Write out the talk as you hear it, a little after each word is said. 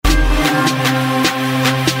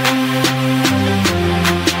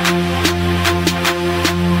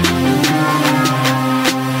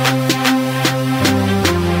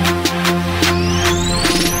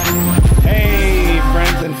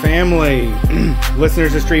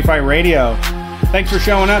listeners of Street Fight Radio. Thanks for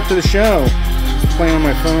showing up to the show. Just playing on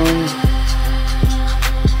my phone.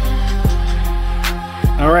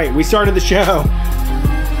 All right, we started the show.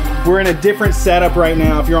 We're in a different setup right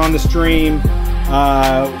now. If you're on the stream,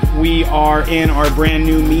 we are in our brand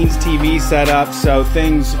new Means TV setup, so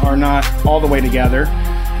things are not all the way together.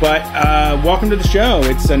 But welcome to the show.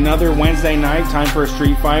 It's another Wednesday night, time for a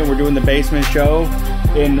street fight. We're doing the basement show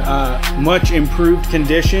in much improved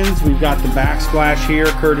conditions. We've got the backsplash here,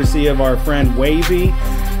 courtesy of our friend Wavy.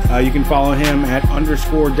 You can follow him at _WXVVY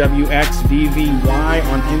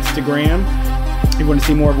on Instagram if you want to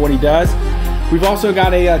see more of what he does. We've also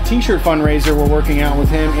got a t-shirt fundraiser we're working out with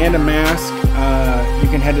him and a mask. You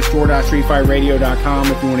can head to store.streetfightradio.com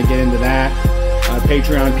if you want to get into that.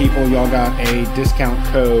 Patreon people, y'all got a discount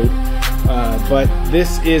code. But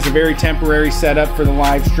this is a very temporary setup for the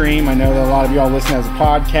live stream. I know that a lot of y'all listen as a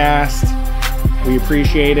podcast. We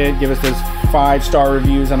appreciate it. Give us those 5-star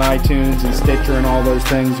reviews on iTunes and Stitcher and all those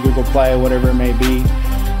things, Google Play, whatever it may be.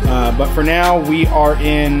 But for now, we are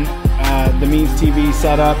in the Means TV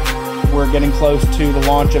setup. We're getting close to the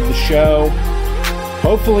launch of the show.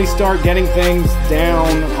 Hopefully start getting things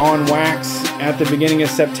down on wax at the beginning of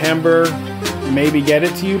September. Maybe get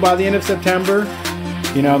it to you by the end of September.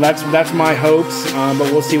 You know, that's my hopes,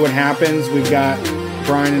 but we'll see what happens. We've got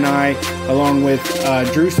Brian and I, along with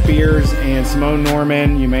Drew Spears and Simone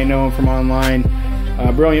Norman. You may know them from online.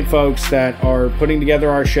 Brilliant folks that are putting together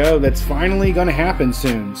our show that's finally going to happen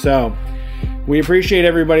soon. So we appreciate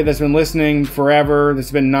everybody that's been listening forever. This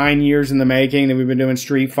has been 9 years in the making that we've been doing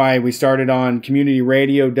Street Fight. We started on community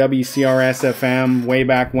radio, WCRS-FM, way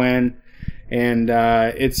back when. And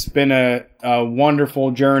it's been a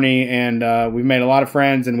wonderful journey, and we've made a lot of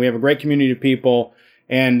friends, and we have a great community of people.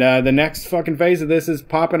 And the next fucking phase of this is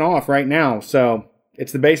popping off right now. So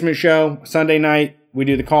it's the Basement Show, Sunday night. We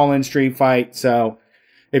do the call-in Street Fight. So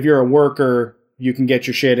if you're a worker, you can get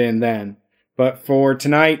your shit in then. But for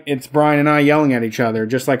tonight, it's Brian and I yelling at each other,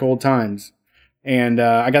 just like old times. And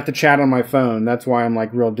I got the chat on my phone. That's why I'm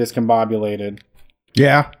like real discombobulated.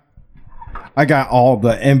 Yeah. I got all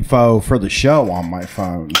the info for the show on my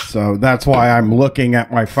phone. So that's why I'm looking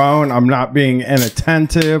at my phone. I'm not being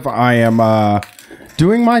inattentive. I am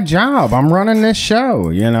doing my job. I'm running this show,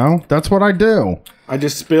 you know. That's what I do. I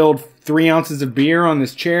just spilled 3 ounces of beer on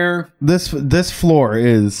this chair. This floor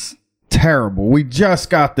is terrible. We just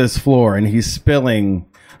got this floor and he's spilling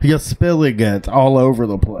it all over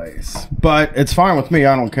the place. But it's fine with me.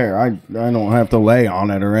 I don't care. I don't have to lay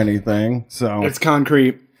on it or anything. So it's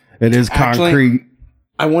concrete. It is concrete. Actually,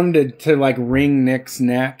 I wanted to like wring Nick's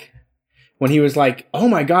neck when he was like, "Oh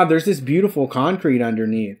my God, there's this beautiful concrete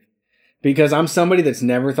underneath." Because I'm somebody that's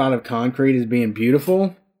never thought of concrete as being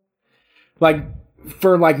beautiful. Like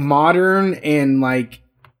for like modern and like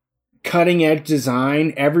cutting edge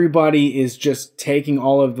design, everybody is just taking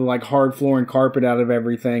all of the like hard floor and carpet out of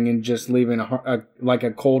everything and just leaving a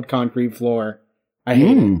cold concrete floor. I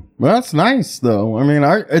hate it. Well, that's nice though. I mean,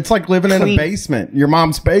 it's like living in a basement, your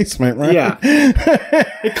mom's basement, right? Yeah.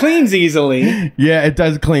 It cleans easily. Yeah, it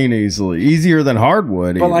does clean easily. Easier than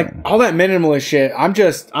hardwood. But like all that minimalist shit, I'm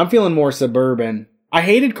feeling more suburban. I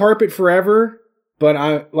hated carpet forever,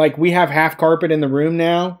 but we have half carpet in the room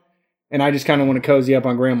now. And I just kind of want to cozy up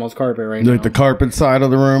on Grandma's carpet right now. Like the carpet side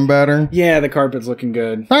of the room better? Yeah, the carpet's looking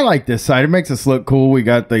good. I like this side. It makes us look cool. We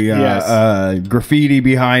got the graffiti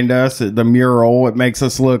behind us, the mural. It makes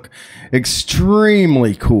us look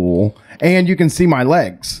extremely cool. And you can see my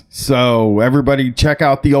legs. So everybody check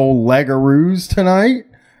out the old Legaroos tonight.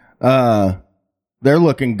 They're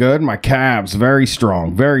looking good. My calves, very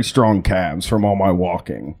strong calves from all my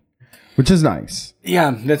walking, which is nice.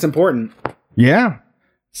 Yeah, that's important. Yeah.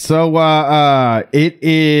 So it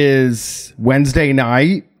is Wednesday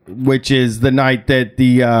night, which is the night that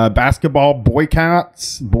the basketball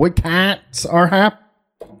boycotts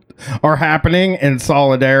are happening in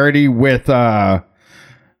solidarity with the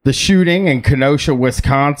shooting in Kenosha,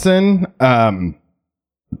 Wisconsin. I'm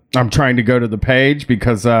trying to go to the page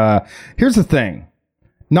because here's the thing.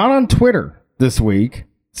 Not on Twitter this week.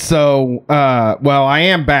 So I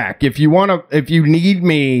am back. If you need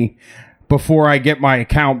me before I get my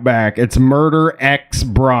account back, it's Murder X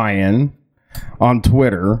Brian on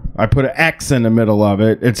Twitter. I put an X in the middle of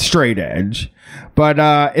it. It's straight edge. But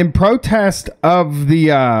in protest of the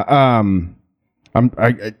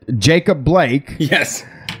Jacob Blake, yes,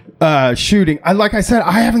 shooting. Like I said,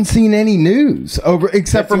 I haven't seen any news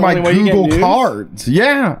except for my Google cards.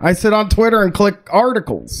 Yeah, I sit on Twitter and click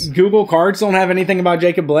articles. Google cards don't have anything about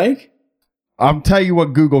Jacob Blake? I'll tell you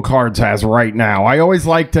what Google Cards has right now. I always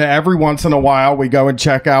like to, every once in a while, we go and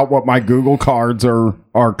check out what my Google Cards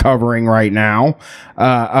are covering right now.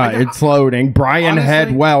 It's loading. Brian honestly,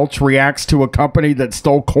 Head Welch reacts to a company that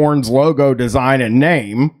stole Korn's logo design and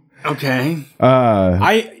name. Okay.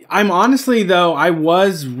 I'm honestly, though, I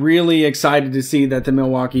was really excited to see that the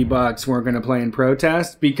Milwaukee Bucks weren't going to play in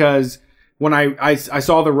protest, because when I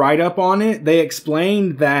saw the write-up on it, they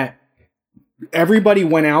explained that everybody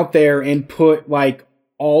went out there and put like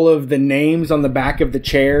all of the names on the back of the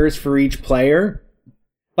chairs for each player.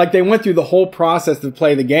 Like they went through the whole process to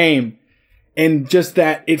play the game, and just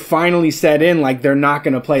that it finally set in, like they're not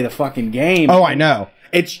going to play the fucking game. Oh, I know.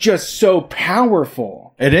 It's just so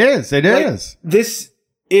powerful. It is. It is. This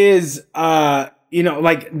is,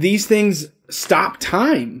 like these things stop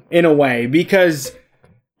time in a way, because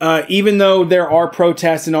even though there are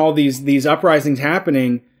protests and all these uprisings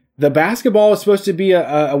happening, the basketball is supposed to be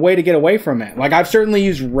a way to get away from it. Like I've certainly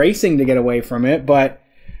used racing to get away from it, but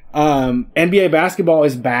NBA basketball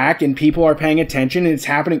is back and people are paying attention, and it's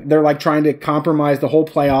happening. They're like trying to compromise the whole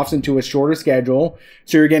playoffs into a shorter schedule,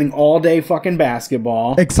 so you're getting all day fucking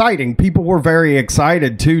basketball. Exciting. People were very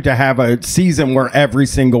excited too to have a season where every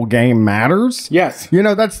single game matters. Yes. You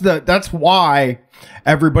know, that's why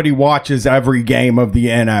everybody watches every game of the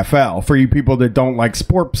NFL. For you people that don't like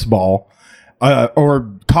sports ball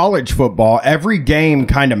or college football, every game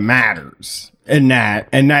kind of matters in that,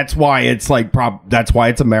 and that's why it's like that's why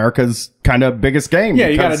it's America's kind of biggest game. Yeah,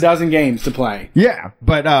 you got a dozen games to play. Yeah,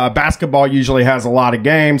 but basketball usually has a lot of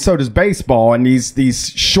games. So does baseball, and these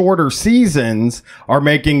shorter seasons are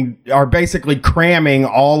basically cramming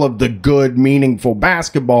all of the good, meaningful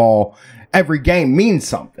basketball. Every game means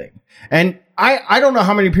something, and I don't know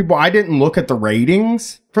how many people, I didn't look at the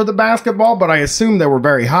ratings for the basketball, but I assume they were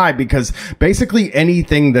very high, because basically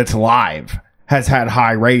anything that's live has had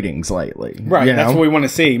high ratings lately. Right. You know? That's what we want to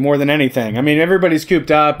see more than anything. I mean, everybody's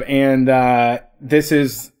cooped up, and this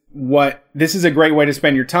is a great way to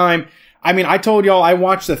spend your time. I mean, I told y'all I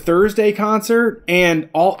watched the Thursday concert, and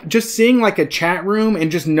just seeing like a chat room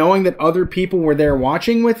and just knowing that other people were there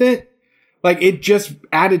watching with it, like it just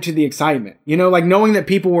added to the excitement. You know, like knowing that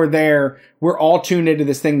people were there, we're all tuned into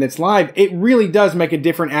this thing that's live. It really does make a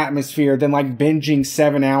different atmosphere than like binging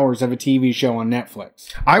 7 hours of a TV show on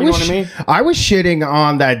Netflix. I was shitting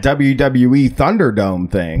on that WWE Thunderdome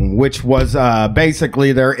thing, which was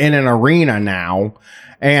basically they're in an arena now,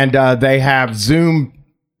 and they have Zoom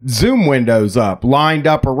windows lined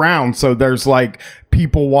up around, so there's like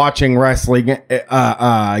people watching wrestling.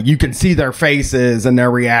 You can see their faces and their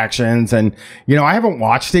reactions, and you know, I haven't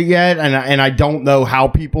watched it yet, and I don't know how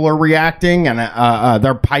people are reacting, and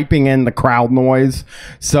they're piping in the crowd noise,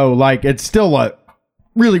 so like it's still a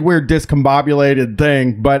really weird discombobulated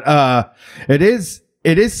thing, but it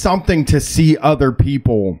is something to see other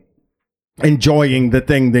people enjoying the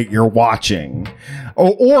thing that you're watching,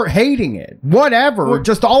 or hating it, whatever.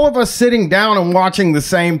 Just all of us sitting down and watching the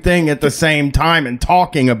same thing at the same time and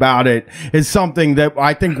talking about it is something that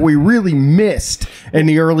I think we really missed in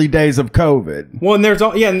the early days of COVID. Well, and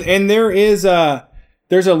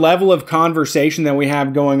there's a level of conversation that we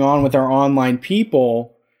have going on with our online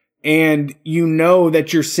people, and you know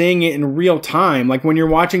that you're seeing it in real time. Like when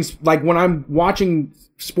I'm watching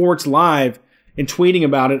sports live and tweeting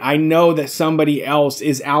about it, I know that somebody else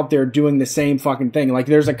is out there doing the same fucking thing. Like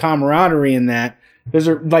there's a camaraderie in that.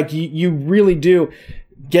 You really do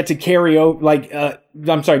get to carry out,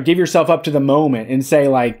 give yourself up to the moment and say,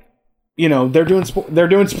 like, you know, they're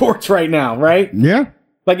doing sports right now, right? Yeah.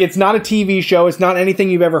 Like it's not a TV show. It's not anything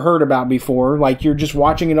you've ever heard about before. Like you're just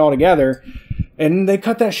watching it all together, and they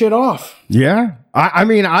cut that shit off. Yeah. I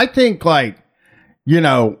mean, I think like, you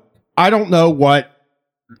know, I don't know what,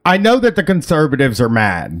 I know that the conservatives are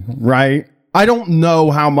mad, right? I don't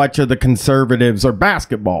know how much of the conservatives are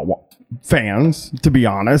basketball fans, to be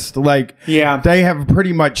honest. Like, yeah, they have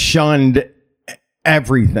pretty much shunned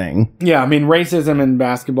everything. Yeah, I mean, racism in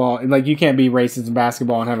basketball, like you can't be racist in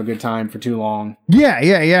basketball and have a good time for too long. Yeah.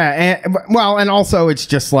 And also it's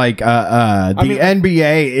just like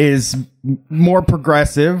NBA is more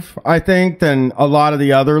progressive, I think, than a lot of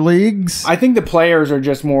the other leagues. I think the players are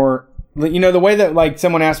just more, you know, the way that like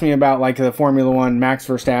someone asked me about like the Formula One, Max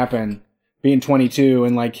Verstappen being 22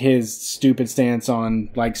 and like his stupid stance on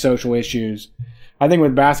like social issues. I think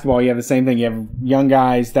with basketball, you have the same thing. You have young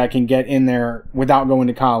guys that can get in there without going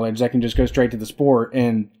to college, that can just go straight to the sport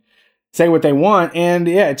and say what they want. And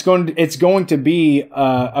yeah, it's going to be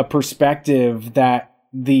a perspective that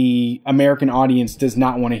the American audience does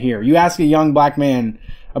not want to hear. You ask a young black man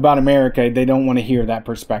about America, they don't want to hear that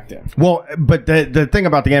perspective. Well, but the thing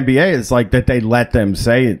about the NBA is like that they let them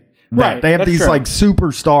say it. Right, They have that's these true. like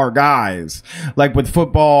superstar guys. Like with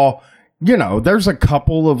football, you know, there's a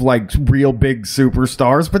couple of like real big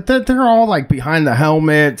superstars, but they're all like behind the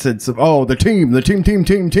helmets. It's the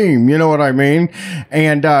team. You know what I mean?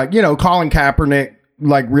 And you know, Colin Kaepernick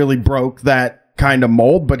like really broke that kind of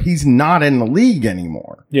mold, but he's not in the league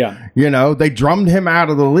anymore. Yeah. You know, they drummed him out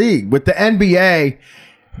of the league. With the NBA,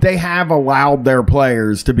 they have allowed their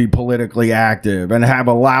players to be politically active and have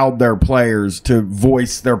allowed their players to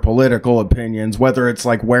voice their political opinions, whether it's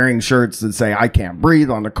like wearing shirts that say, I can't breathe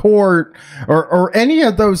on the court or any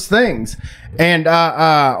of those things. And,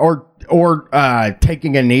 or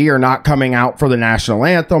taking a knee or not coming out for the national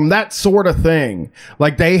anthem, that sort of thing.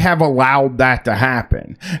 Like they have allowed that to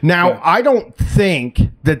happen. Now, I don't think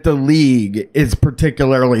that the league is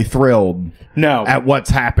particularly thrilled at what's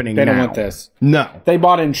happening now. They don't want this. No. They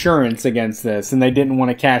bought insurance against this, and they didn't want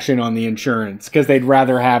to cash in on the insurance because they'd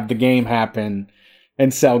rather have the game happen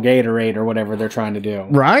and sell Gatorade or whatever they're trying to do.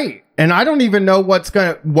 Right. And I don't even know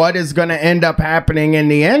what is gonna end up happening in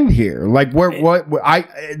the end here. Like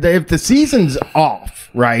if the season's off,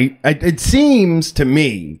 right? It seems to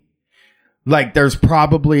me like they're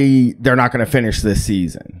not gonna finish this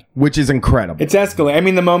season, which is incredible. It's escalating. I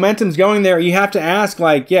mean, the momentum's going there. You have to ask,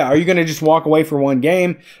 like, are you going to just walk away for one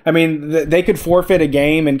game? I mean, they could forfeit a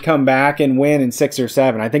game and come back and win in 6 or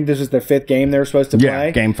 7. I think this is the 5th game they're supposed to play. Yeah,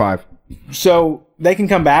 game 5. So they can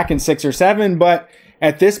come back in 6 or 7, but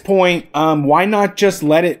at this point, why not just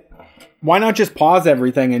pause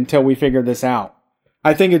everything until we figure this out?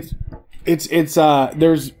 I think it's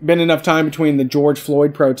there's been enough time between the George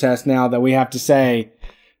Floyd protest now that we have to say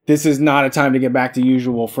this is not a time to get back to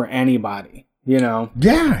usual for anybody, you know?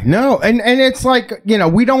 Yeah, no. And it's like, you know,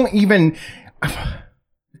 we don't even,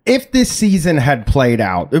 if this season had played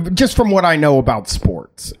out, just from what I know about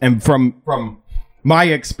sports and from my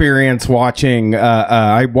experience watching,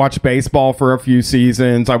 I watched baseball for a few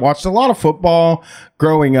seasons. I watched a lot of football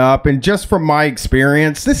growing up. And just from my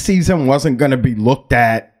experience, this season wasn't going to be looked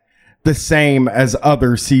at the same as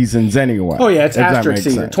other seasons anyway. Oh, yeah, it's asterisk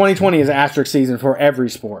season. Sense. 2020 is asterisk season for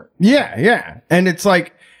every sport. Yeah, yeah. And it's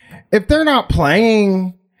like, if they're not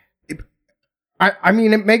playing, I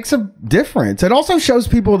mean, it makes a difference. It also shows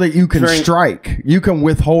people that you can strike. You can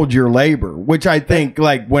withhold your labor, which I think,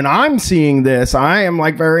 like, when I'm seeing this, I am,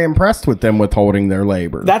 like, very impressed with them withholding their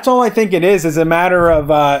labor. That's all I think it is a matter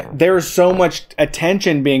of there's so much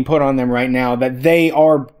attention being put on them right now that they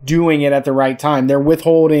are doing it at the right time. They're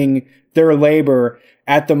withholding their labor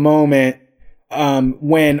at the moment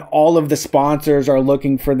when all of the sponsors are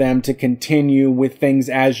looking for them to continue with things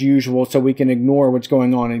as usual so we can ignore what's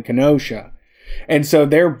going on in Kenosha. And so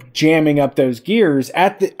they're jamming up those gears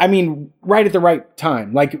right at the right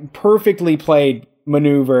time, like perfectly played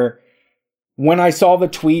maneuver. When I saw the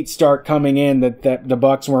tweets start coming in that the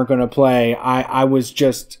Bucks weren't going to play, I was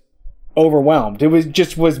just overwhelmed. It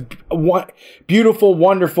was beautiful,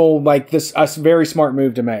 wonderful, like this, a very smart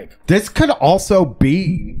move to make. This could also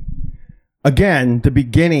be, again, the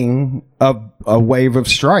beginning of a wave of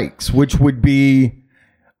strikes, which would be,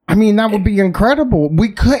 I mean, that would be incredible. We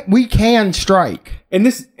can strike. And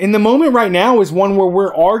the moment right now is one where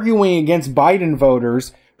we're arguing against Biden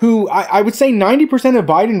voters who I would say 90% of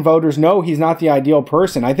Biden voters know he's not the ideal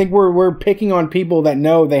person. I think we're picking on people that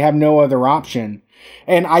know they have no other option.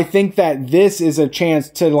 And I think that this is a chance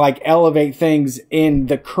to like elevate things in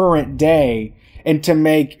the current day and to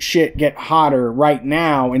make shit get hotter right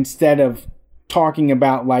now instead of talking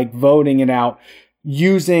about like voting it out.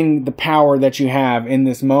 Using the power that you have in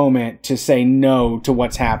this moment to say no to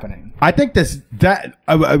what's happening. I think that's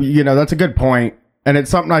a good point, and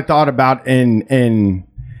it's something I thought about in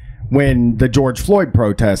when the George Floyd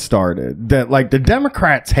protest started. That like the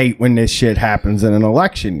Democrats hate when this shit happens in an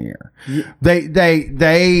election year. Yeah.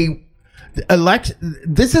 They elect.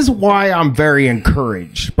 This is why I'm very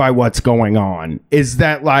encouraged by what's going on. Is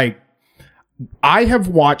that like, I have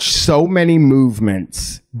watched so many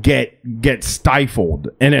movements get stifled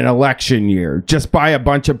in an election year just by a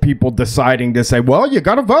bunch of people deciding to say, well, you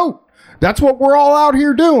got to vote. That's what we're all out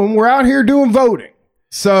here doing. We're out here doing voting.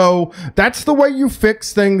 So that's the way you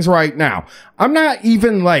fix things right now. I'm not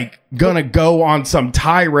even like going to go on some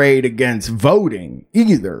tirade against voting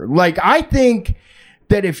either. Like, I think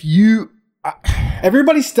that if you...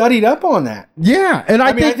 Everybody studied up on that. Yeah. And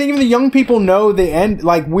I think even the young people know the end.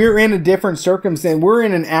 Like, we're in a different circumstance. We're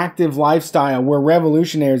in an active lifestyle where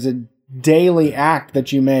revolutionary is a daily act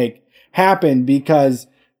that you make happen because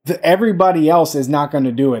everybody else is not going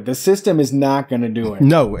to do it. The system is not going to do it.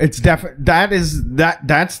 No, it's definitely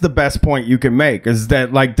that's the best point you can make, is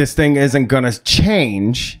that like this thing isn't going to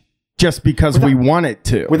change just because we want it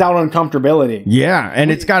to. Without uncomfortability. Yeah, and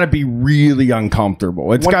it's got to be really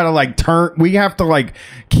uncomfortable. It's got to like turn. We have to like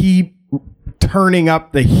keep turning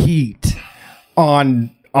up the heat on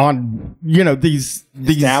these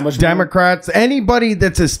Democrats, anybody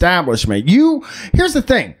that's establishment. Here's the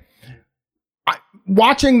thing.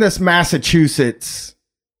 Watching this Massachusetts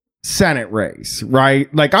Senate race,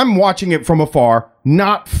 right? Like I'm watching it from afar,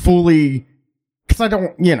 not fully. Because I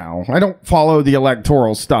don't follow the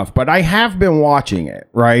electoral stuff, but I have been watching it,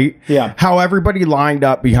 right? Yeah. How everybody lined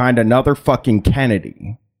up behind another fucking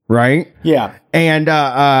Kennedy, right? Yeah. And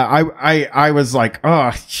I was like,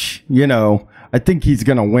 I think he's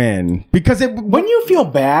gonna win because when you feel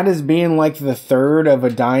bad as being like the third of a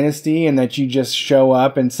dynasty and that you just show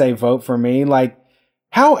up and say vote for me, like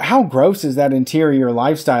how gross is that interior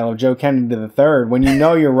lifestyle of Joe Kennedy III when you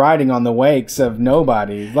know you're riding on the wakes of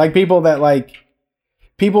nobody, like people that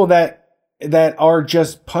are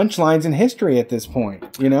just punchlines in history at this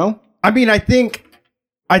point, you know? I mean, I think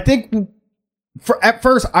at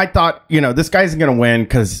first I thought, this guy's going to win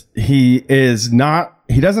because he doesn't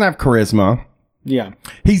have charisma. Yeah.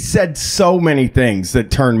 He said so many things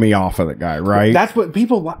that turned me off of the guy, right? That's what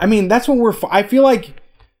that's what I feel like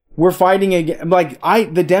we're fighting again. Like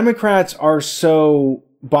the Democrats are so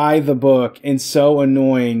by the book and so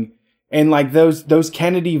annoying. And like those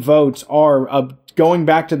Kennedy votes are going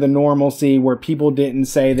back to the normalcy where people didn't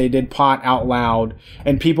say they did pot out loud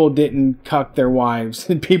and people didn't cuck their wives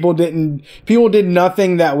and people did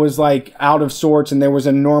nothing that was like out of sorts and there was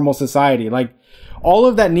a normal society. Like all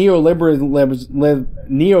of that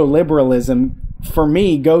neoliberalism for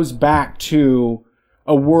me goes back to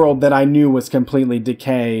a world that I knew was completely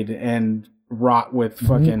decayed and wrought with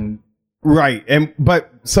fucking right.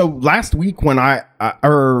 But so last week when I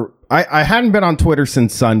hadn't been on Twitter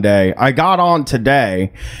since Sunday. I got on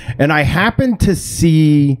today and I happened to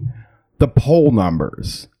see the poll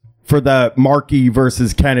numbers for the Markey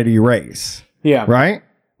versus Kennedy race. Yeah. Right?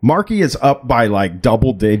 Markey is up by like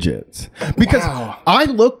double digits because I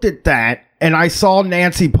looked at that and I saw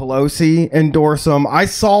Nancy Pelosi endorse them. I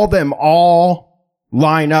saw them all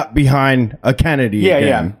line up behind a Kennedy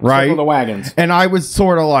again, right? Circle the wagons. And I was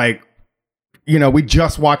sort of like, we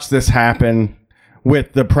just watched this happen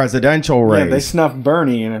with the presidential race. Yeah, they snuffed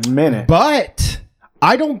Bernie in a minute. But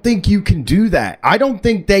I don't think you can do that. I don't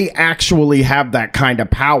think they actually have that kind of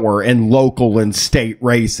power in local and state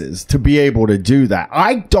races to be able to do that.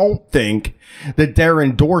 I don't think that their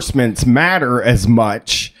endorsements matter as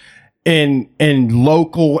much in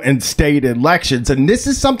local and state elections. And this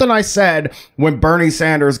is something I said when Bernie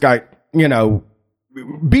Sanders got,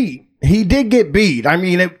 beat. He did get beat. I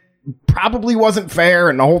mean, it probably wasn't fair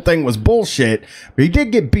and the whole thing was bullshit, but he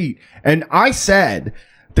did get beat. And I said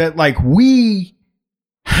that like we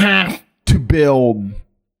have to build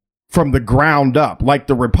from the ground up. Like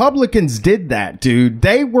the Republicans did that, dude.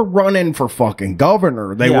 They were running for fucking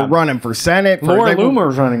governor. They were running for Senate. Laura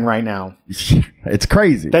Loomer's running right now. It's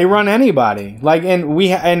crazy. They run anybody. Like, and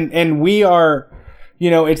we are,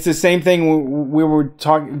 it's the same thing we were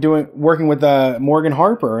working with Morgan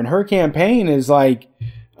Harper, and her campaign is like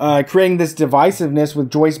creating this divisiveness with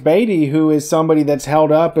Joyce Beatty, who is somebody that's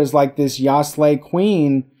held up as like this Yasley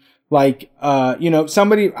queen. Like,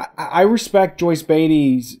 somebody, I respect Joyce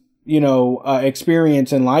Beatty's,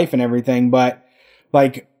 experience in life and everything, but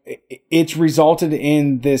like it's resulted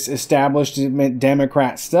in this establishment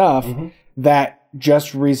Democrat stuff that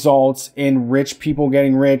just results in rich people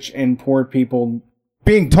getting rich and poor people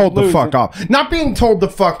being told to fuck off. Not being told to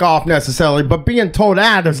fuck off necessarily, but being told,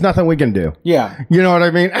 there's nothing we can do. Yeah. You know what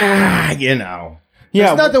I mean?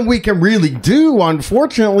 There's nothing we can really do,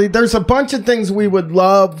 unfortunately. There's a bunch of things we would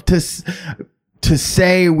love to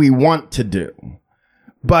say we want to do.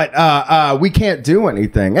 But we can't do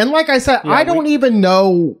anything. And like I said, I don't even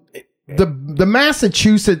know the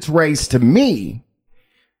Massachusetts race to me,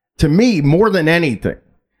 more than anything.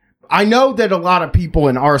 I know that a lot of people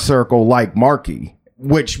in our circle like Markey,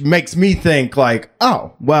 which makes me think like,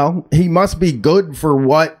 oh, well, he must be good for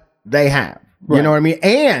what they have. Right. You know what I mean?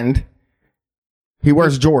 And he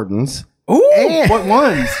wears Jordans. Ooh, what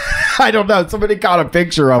ones? I don't know. Somebody got a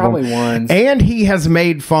picture of him. Probably ones. And he has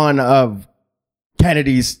made fun of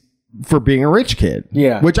Kennedy's for being a rich kid.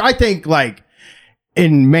 Yeah. Which I think, like,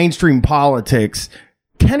 in mainstream politics,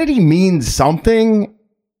 Kennedy means something,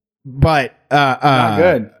 but not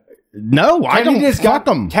good. No, I don't fuck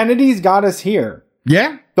him. Kennedy's got us here.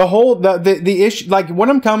 Yeah. The whole the issue, like what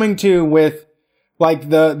I'm coming to with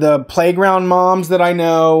like the playground moms that I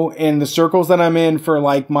know and the circles that I'm in for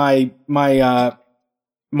like my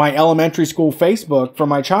elementary school Facebook for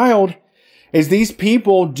my child is these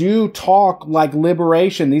people do talk like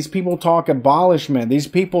liberation. These people talk abolishment. These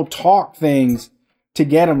people talk things to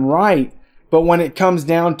get them right. But when it comes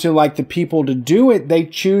down to like the people to do it, they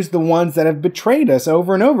choose the ones that have betrayed us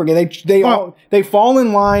over and over again. They fall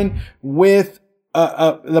in line with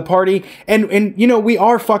the party, and you know, we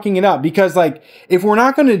are fucking it up because like if we're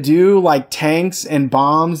not going to do like tanks and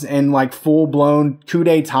bombs and like full blown coup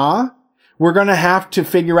d'etat, we're going to have to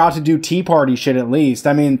figure out to do Tea Party shit at least.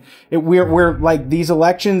 I mean, we're like these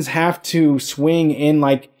elections have to swing in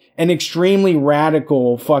like an extremely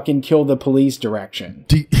radical fucking kill the police direction.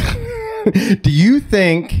 Do you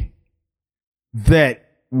think that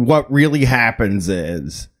what really happens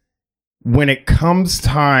is when it comes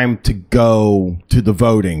time to go to the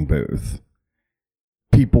voting booth,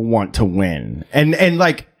 people want to win, and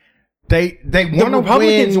like they want to win. The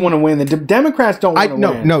Republicans want to win. The Democrats don't want to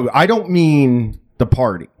win. No, I don't mean the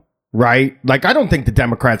party, right? Like I don't think the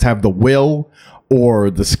Democrats have the will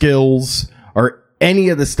or the skills or any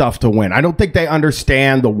of the stuff to win. I don't think they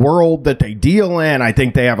understand the world that they deal in. I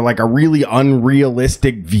think they have like a really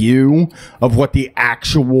unrealistic view of what the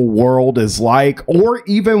actual world is like, or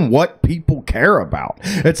even what people care about.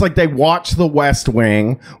 It's like they watch The West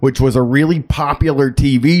Wing, which was a really popular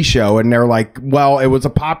TV show, and they're like, well, it was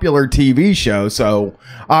a popular TV show, so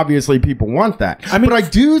obviously people want that. I mean, but I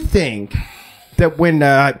do think that when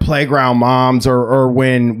playground moms or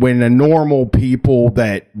when the normal people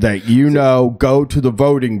that you know go to the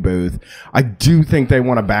voting booth, I do think they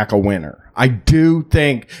want to back a winner. I do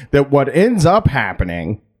think that what ends up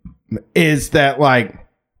happening is that like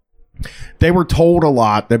they were told a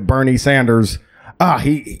lot that Bernie Sanders,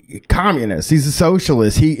 he communist, he's a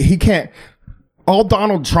socialist, he can't. All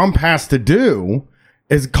Donald Trump has to do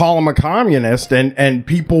is call him a communist, and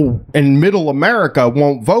people in middle America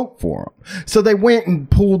won't vote for him. So they went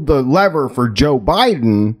and pulled the lever for Joe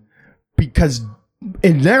Biden because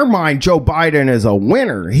in their mind, Joe Biden is a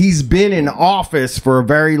winner. He's been in office for a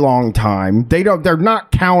very long time. They're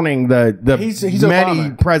not counting the He's many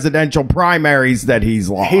Obama. Presidential primaries that he's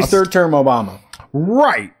lost. He's third term Obama.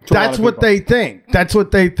 Right. That's what they think. That's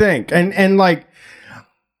what they think. And like,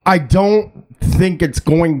 I don't think it's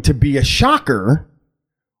going to be a shocker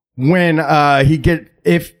when I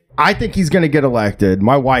think he's going to get elected.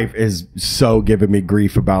 My wife is so giving me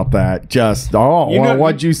grief about that. Just,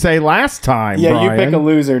 what'd you say last time, Yeah, Brian? you pick a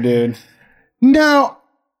loser, dude. No,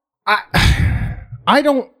 I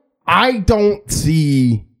don't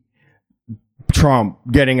see Trump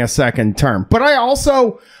getting a second term. But I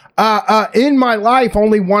also, in my life,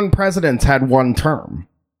 only one president's had one term,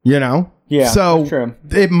 you know? Yeah, so true.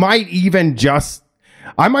 It might even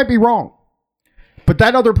I might be wrong. But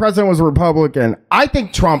that other president was a Republican. I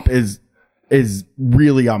think Trump is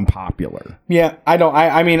really unpopular. Yeah, I don't.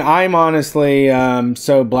 I mean, I'm honestly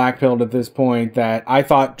so black-pilled at this point that I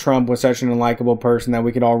thought Trump was such an unlikable person that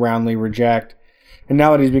we could all roundly reject. And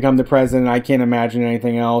now that he's become the president, I can't imagine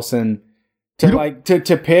anything else. And to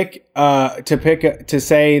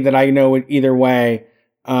say that I know it either way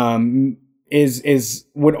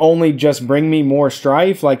would only just bring me more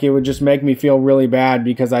strife. Like, it would just make me feel really bad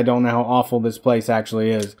because I don't know how awful this place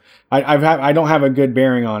actually is. I don't have a good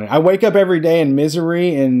bearing on it. I wake up every day in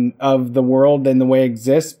misery and of the world and the way it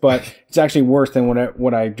exists, but it's actually worse than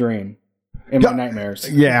what I dream in my nightmares.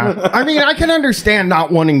 Yeah. I mean, I can understand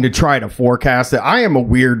not wanting to try to forecast it. I am a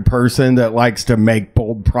weird person that likes to make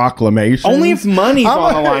bold proclamations. Only if money's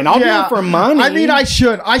on the line. I'll do it for money. I mean, I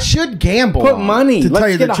should gamble. Put money. To Let's tell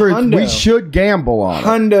you the get a truth, hundo. we should gamble on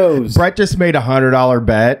Hundos. it. Brett just made $100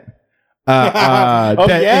 bet. That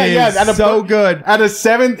is good. At a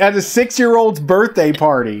 6-year-old's birthday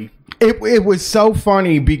party. It was so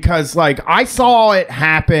funny because like I saw it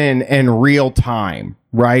happen in real time,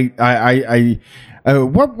 right?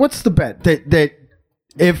 What's the bet that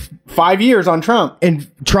if 5 years on Trump and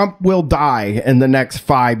Trump will die in the next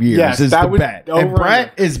 5 years, yes, is the bet. And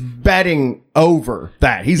Brett is betting over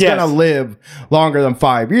that. He's going to live longer than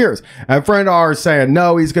 5 years. And a friend of ours saying,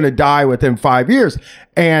 no, he's going to die within 5 years.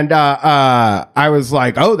 And I was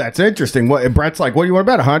like, oh, that's interesting. And Brett's like, what do you want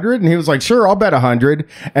to bet, 100? And he was like, sure, I'll bet 100.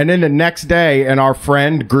 And then the next day in our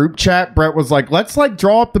friend group chat, Brett was like, let's like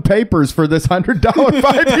draw up the papers for this $100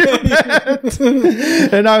 5-year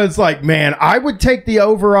bet. And I was like, man, I would take the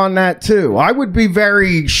over on that too. I would be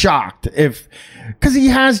very shocked because he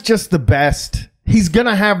has just the best. He's going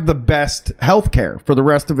to have the best healthcare for the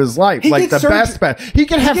rest of his life. Like the best. He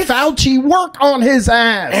can have Fauci work on his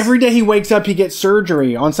ass. Every day he wakes up, he gets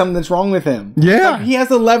surgery on something that's wrong with him. Yeah. Like, he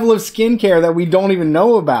has a level of skincare that we don't even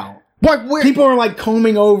know about. What? People are like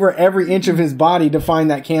combing over every inch of his body to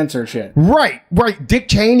find that cancer shit. Right. Dick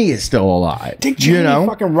Cheney is still alive. Dick Cheney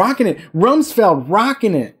fucking rocking it. Rumsfeld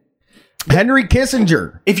rocking it. Henry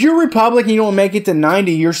Kissinger. If you're Republican, you don't make it to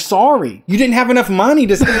 90, you're sorry. You didn't have enough money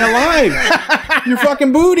to stay alive. You're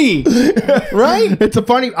fucking booty. Right? It's a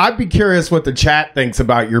funny... I'd be curious what the chat thinks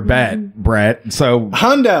about your bet, Brett. So...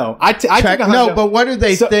 Hundo. I took a hundo. No, but what do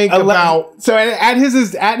they think about... So at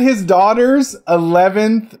his daughter's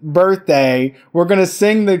 11th birthday, we're going to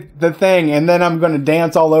sing the thing, and then I'm going to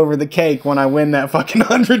dance all over the cake when I win that fucking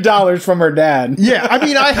 $100 from her dad. Yeah, I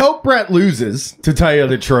mean, I hope Brett loses, to tell you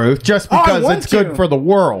the truth, just because it's good for the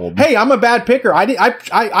world. Hey, I'm a bad picker.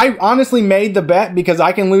 I honestly made the bet because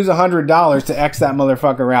I can lose $100 to X that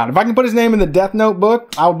motherfucker out. If I can put his name in the Death Note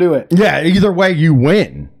book, I'll do it. Yeah, either way you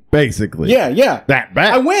win, basically. Yeah. That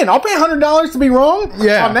bet. I win. I'll pay $100 to be wrong.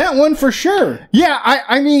 Yeah. On that one for sure. Yeah,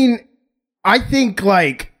 I mean, I think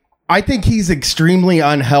he's extremely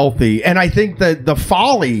unhealthy, and I think that the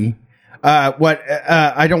folly...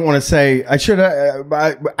 I don't want to say, I should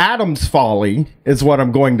Adam's folly is what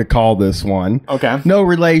I'm going to call this one. Okay. No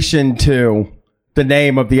relation to the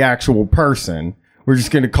name of the actual person. We're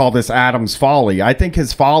just going to call this Adam's folly. I think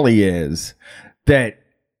his folly is that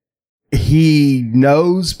he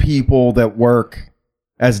knows people that work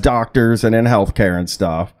as doctors and in healthcare and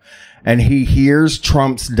stuff. And he hears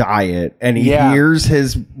Trump's diet and he hears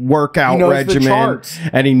his workout regimen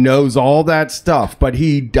and he knows all that stuff, but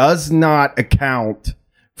he does not account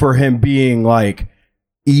for him being like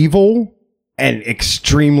evil and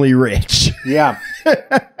extremely rich. Yeah.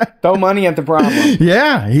 Throw money at the problem.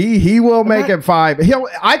 Yeah, he will make it 5.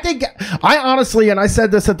 I honestly, and I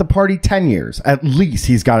said this at the party, 10 years. At least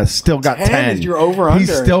he's still got 10. You're over under.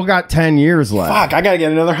 He's still got 10 years left. Fuck, I got to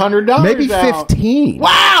get another $100. Maybe 15.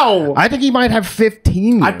 Wow. I think he might have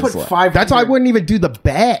 15 years I'd put left. 500. That's why I wouldn't even do the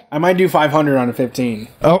bet. I might do 500 on a 15.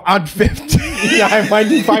 Oh, on 15. Yeah, I might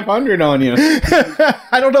do 500 on you.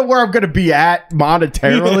 I don't know where I'm going to be at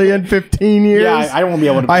monetarily in 15 years. Yeah, I won't be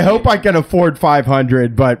able to. I hope I can afford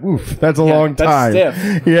 500, but oof, that's a long time. That's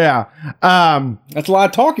stiff. Yeah. That's a lot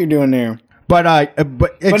of talk you're doing there. But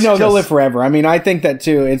no, they'll live forever. I mean, I think that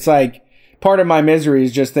too. It's like part of my misery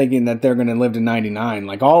is just thinking that they're going to live to 99.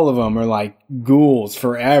 Like all of them are like ghouls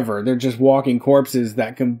forever. They're just walking corpses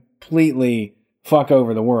that completely fuck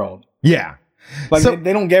over the world. Yeah. Like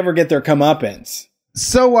they don't ever get their comeuppance.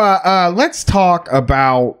 So let's talk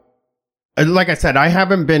about, like I said, I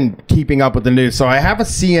haven't been keeping up with the news, so I have a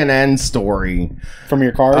CNN story from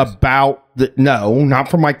your cards about no, not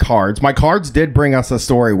from my cards. My cards did bring us a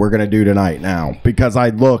story we're going to do tonight now because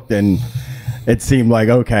I looked and it seemed like,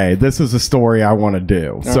 okay, this is a story I want to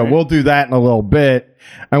do. So we'll do that in a little bit.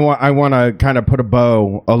 I want to kind of put a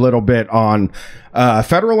bow a little bit on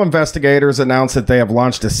federal investigators announced that they have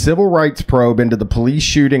launched a civil rights probe into the police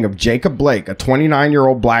shooting of Jacob Blake, a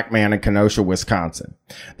 29-year-old black man in Kenosha, Wisconsin.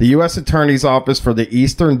 The U.S. Attorney's Office for the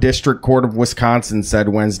Eastern District Court of Wisconsin said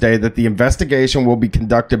Wednesday that the investigation will be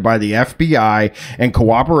conducted by the FBI in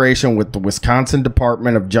cooperation with the Wisconsin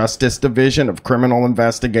Department of Justice Division of Criminal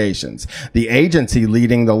Investigations, the agency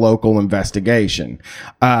leading the local investigation.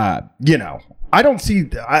 I don't see.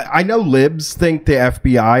 I know libs think the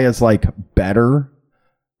FBI is like better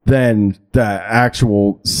than the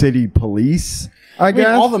actual city police. I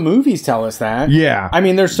guess all the movies tell us that. Yeah, I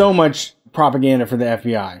mean, there's so much propaganda for the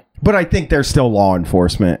FBI, but I think they're still law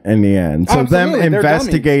enforcement in the end. So them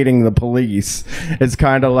investigating the police is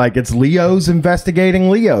kind of like it's Leos investigating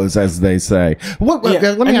Leos, as they say. Let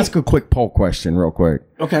me ask a quick poll question, real quick.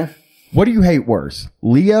 Okay, what do you hate worse,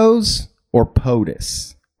 Leos or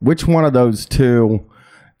POTUS? Which one of those two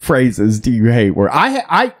phrases do you hate? Where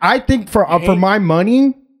I think for my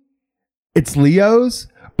money, it's Leos,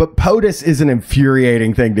 but POTUS is an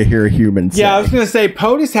infuriating thing to hear a human say. Yeah, I was gonna say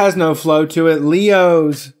POTUS has no flow to it.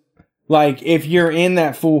 Leos, like if you're in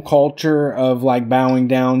that full culture of like bowing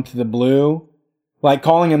down to the blue, like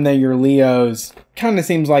calling them that you're Leos, kind of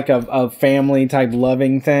seems like a family type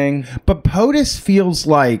loving thing. But POTUS feels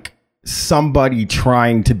like somebody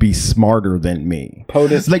trying to be smarter than me.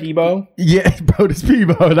 POTUS Peebo? Yeah, POTUS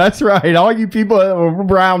Peebo. That's right. All you people that were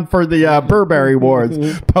around for the Burberry Awards.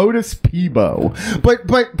 POTUS Peebo. But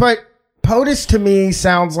POTUS to me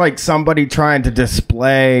sounds like somebody trying to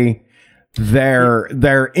display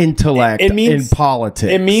their intellect in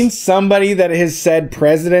politics. It means somebody that has said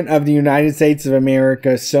President of the United States of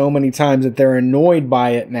America so many times that they're annoyed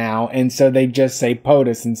by it now, and so they just say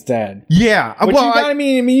POTUS instead. Yeah. But I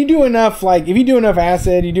mean, you do enough, like, if you do enough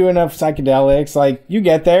acid, you do enough psychedelics, like, you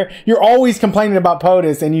get there. You're always complaining about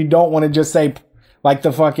POTUS, and you don't want to just say, like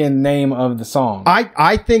the fucking name of the song.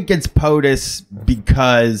 I think it's POTUS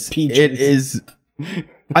because Peaches. it is.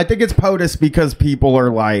 I think it's POTUS because people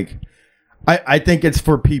are like. I think it's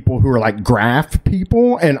for people who are like graph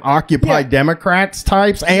people and Occupy Democrats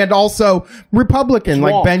types, and also Republican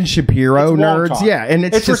like Ben Shapiro nerds. Talk. Yeah, and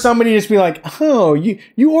it's for somebody to just be like, oh,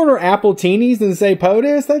 you order Appletinis and say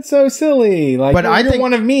POTUS? That's so silly. Like, but I think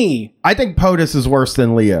one of me. I think POTUS is worse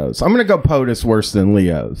than Leo's. I'm gonna go POTUS worse than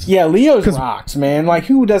Leo's. Yeah, Leo's rocks, man. Like,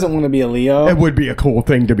 who doesn't want to be a Leo? It would be a cool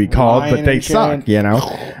thing to be called, but they suck. You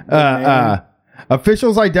know.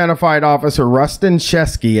 Officials identified Officer Rustin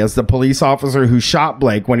Shesky as the police officer who shot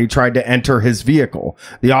Blake when he tried to enter his vehicle.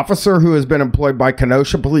 The officer, who has been employed by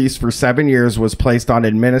Kenosha Police for 7 years, was placed on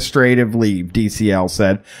administrative leave, DCI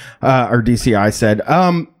said.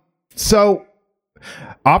 So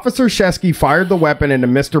Officer Shesky fired the weapon into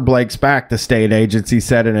Mr. Blake's back, the state agency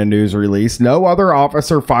said in a news release. No other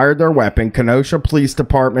officer fired their weapon. Kenosha Police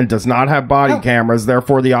Department does not have body cameras,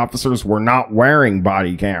 therefore the officers were not wearing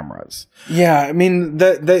body cameras. Yeah, I mean,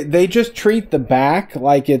 they just treat the back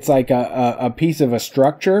like it's like a piece of a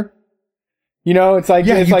structure. You know, it's like...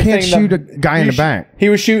 Yeah, it's you like can't shoot a guy in the back. He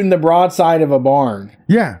was shooting the broadside of a barn.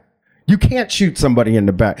 Yeah. You can't shoot somebody in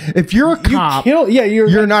the back. If you're a cop,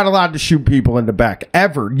 you're not allowed to shoot people in the back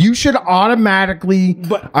ever. You should automatically,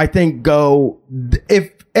 I think, go.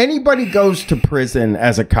 If anybody goes to prison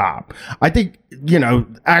as a cop, I think, you know,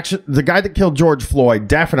 actually, the guy that killed George Floyd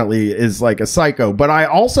definitely is like a psycho. But I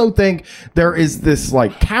also think there is this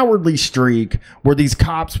like cowardly streak where these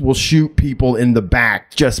cops will shoot people in the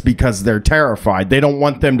back just because they're terrified. They don't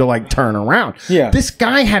want them to like turn around. Yeah. This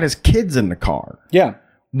guy had his kids in the car. Yeah.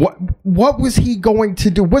 What was he going to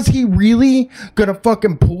do? Was he really gonna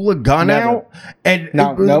fucking pull a gun out? And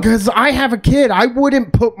because I have a kid, I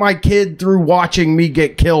wouldn't put my kid through watching me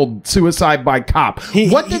get killed, suicide by cop.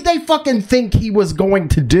 What did they fucking think he was going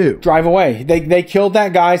to do? Drive away. They killed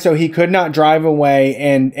that guy so he could not drive away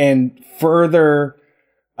and further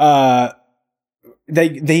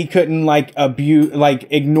they couldn't like abuse, like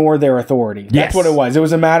ignore their authority. That's what it was. It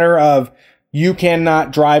was a matter of, you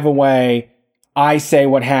cannot drive away. I say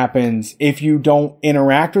what happens. If you don't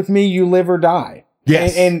interact with me, you live or die.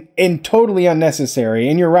 Yes. And totally unnecessary.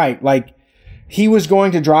 And you're right. Like, he was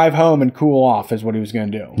going to drive home and cool off is what he was going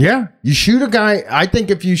to do. Yeah. You shoot a guy. I think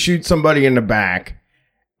if you shoot somebody in the back,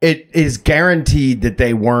 it is guaranteed that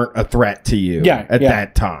they weren't a threat to you at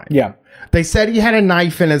that time. Yeah. They said he had a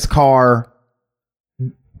knife in his car.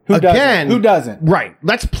 Who doesn't? Right.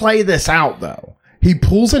 Let's play this out, though. He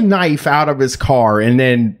pulls a knife out of his car and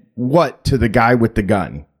then what to the guy with the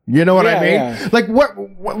gun? You know what I mean? Yeah. Like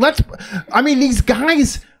these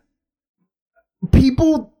guys,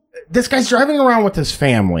 this guy's driving around with his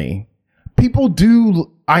family. People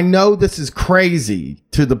do, I know this is crazy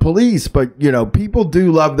to the police, but you know, people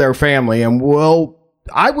do love their family, and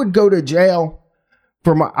I would go to jail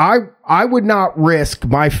for I would not risk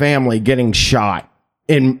my family getting shot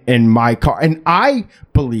in my car. And I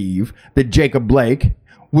believe that Jacob Blake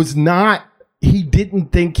he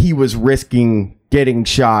didn't think he was risking getting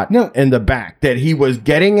shot in the back, that he was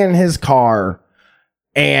getting in his car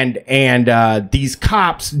and these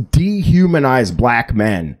cops dehumanize black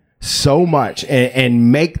men so much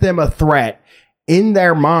and make them a threat in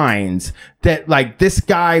their minds that like this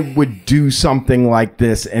guy would do something like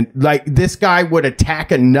this, and like this guy would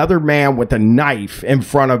attack another man with a knife in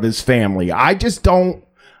front of his family. I just don't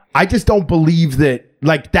believe that.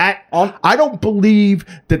 Like that, I don't believe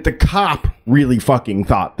that the cop really fucking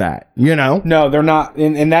thought that, you know? No, they're not.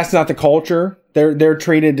 And that's not the culture. They're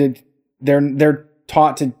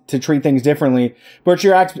taught to treat things differently. But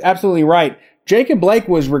you're absolutely right. Jacob Blake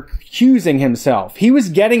was recusing himself. He was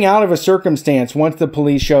getting out of a circumstance once the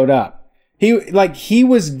police showed up. He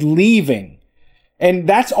was leaving. And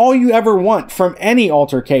that's all you ever want from any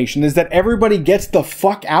altercation, is that everybody gets the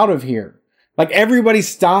fuck out of here. Like, everybody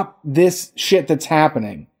stop this shit that's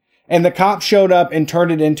happening. And the cop showed up and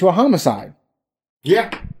turned it into a homicide.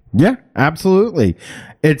 Yeah. Yeah, absolutely.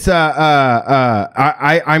 It's, this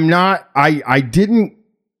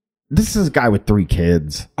is a guy with 3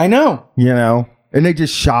 kids. I know. You know? And they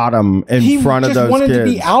just shot him in front of those kids. He just wanted to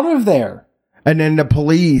be out of there. And then the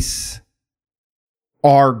police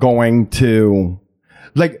are going to,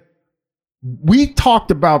 like, we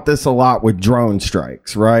talked about this a lot with drone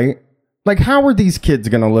strikes, right? Like, how are these kids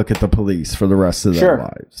going to look at the police for the rest of their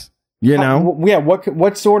lives? You know? Yeah.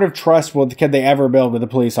 What sort of trust could they ever build with a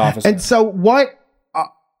police officer? And so what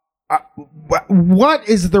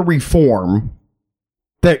is the reform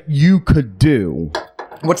that you could do?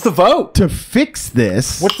 What's the vote to fix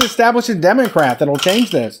this? What's the establishment Democrat that'll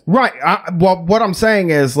change this? Right. Well, what I'm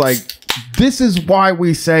saying is, like, this is why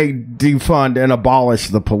we say defund and abolish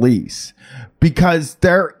the police, because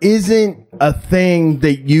there isn't a thing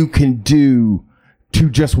that you can do to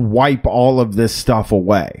just wipe all of this stuff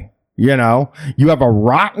away. You know, you have a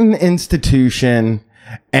rotten institution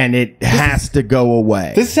and it has to go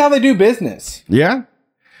away. This is how they do business. Yeah.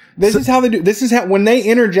 This is how they do. This is how, when they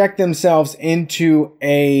interject themselves into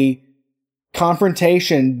a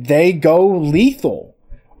confrontation, they go lethal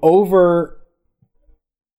over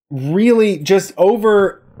really just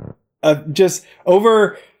over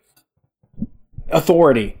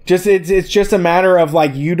authority. It's just a matter of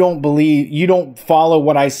like, you don't follow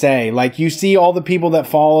what I say. Like, you see all the people that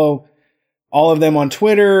follow all of them on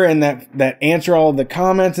Twitter and that answer all of the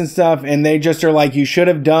comments and stuff, and they just are like, you should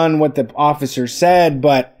have done what the officer said.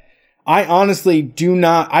 But I honestly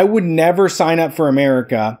I would never sign up for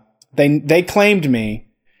America. They claimed me,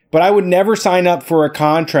 but I would never sign up for a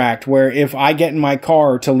contract where if I get in my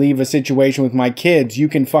car to leave a situation with my kids, you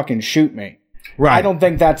can fucking shoot me. Right. I don't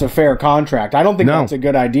think that's a fair contract. I don't think that's a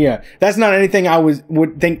good idea. That's not anything I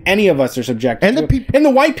would think any of us are subjected to. And the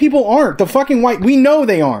white people aren't. The fucking white, we know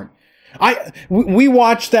they aren't. We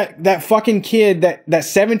watched that fucking kid, that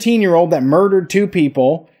 17-year-old that murdered 2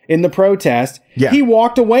 people in the protest. Yeah. He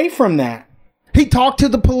walked away from that. He talked to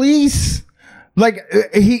the police. Like,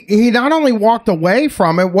 he not only walked away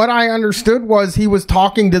from it, what I understood was he was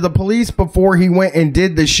talking to the police before he went and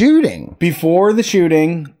did the shooting. Before the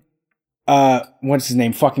shooting, what's his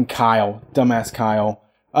name? Fucking Kyle. Dumbass Kyle.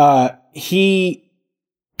 I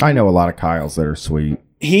know a lot of Kyles that are sweet.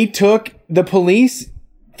 He took the police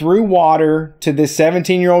through water to this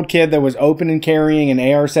 17-year-old kid that was open and carrying an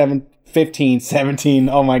AR-15.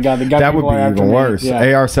 Oh my God, that would be even worse.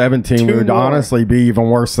 Yeah. AR-17 would honestly be even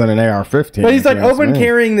worse than an AR-15. But he's like open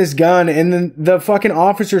carrying this gun, and then the fucking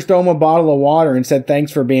officers throw him a bottle of water and said,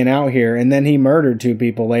 "Thanks for being out here." And then he murdered 2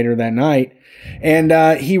 people later that night. And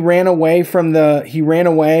he ran away,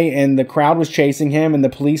 and the crowd was chasing him, and the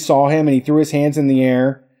police saw him, and he threw his hands in the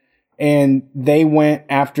air. And they went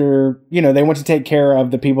they went to take care of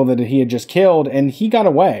the people that he had just killed, and he got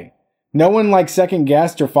away. No one like second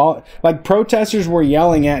guessed or followed. Like, protesters were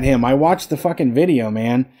yelling at him. I watched the fucking video,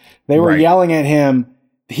 man. They were yelling at him.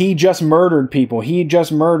 He just murdered people.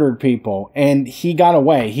 And he got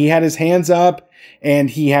away. He had his hands up and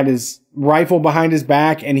he had his rifle behind his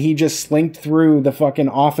back, and he just slinked through the fucking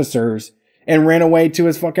officers and ran away to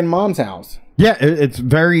his fucking mom's house. Yeah, it's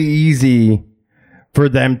very easy for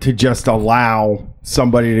them to just allow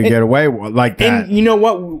somebody to get away like that. And you know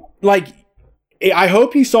what? Like, I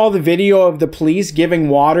hope you saw the video of the police giving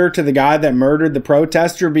water to the guy that murdered the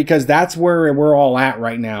protester, because that's where we're all at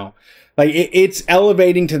right now. Like, it's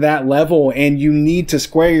elevating to that level, and you need to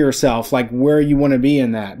square yourself like where you want to be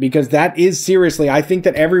in that, because that is seriously, I think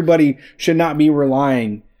that everybody should not be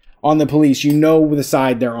relying on the police. You know the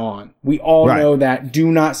side they're on. We all know that.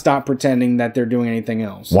 Do not stop pretending that they're doing anything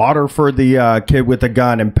else. Water for the kid with the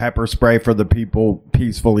gun and pepper spray for the people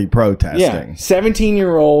peacefully protesting. Yeah,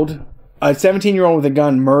 17-year-old with a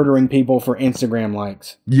gun murdering people for Instagram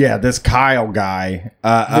likes. Yeah, this Kyle guy.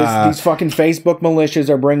 These fucking Facebook militias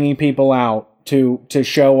are bringing people out to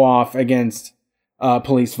show off against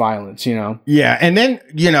police violence, you know? Yeah, and then,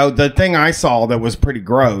 the thing I saw that was pretty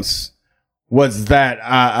gross was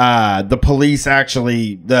that the police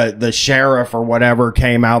actually, the sheriff or whatever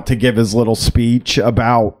came out to give his little speech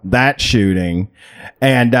about that shooting.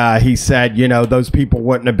 And he said, those people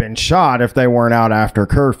wouldn't have been shot if they weren't out after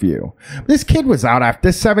curfew. This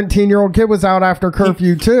 17-year-old kid was out after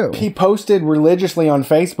curfew too. He posted religiously on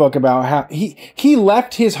Facebook about how he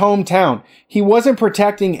left his hometown. He wasn't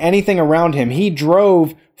protecting anything around him. He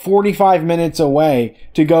drove 45 minutes away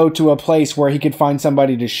to go to a place where he could find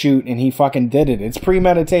somebody to shoot, and he fucking did it. It's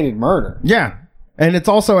premeditated murder. Yeah. And it's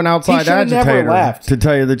also an outside agitator, never left. To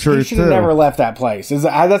tell you the truth, he should have never left that place.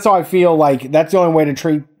 That's how I feel like that's the only way to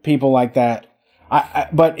treat people like that.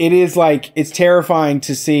 But it is like, it's terrifying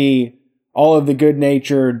to see all of the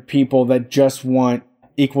good-natured people that just want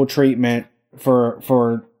equal treatment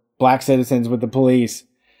for black citizens with the police,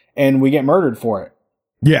 and we get murdered for it.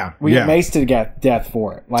 Yeah. We get maced to death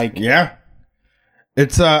for it. Like, yeah.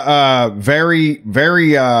 It's very,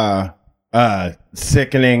 very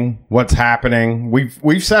sickening what's happening.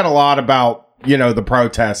 We've said a lot about, the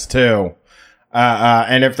protests too.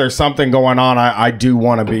 And if there's something going on, I do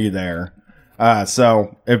want to be there.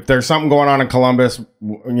 So if there's something going on in Columbus,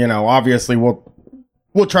 obviously we'll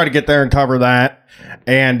try to get there and cover that.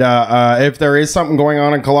 And if there is something going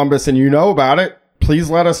on in Columbus and you know about it,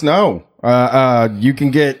 please let us know. You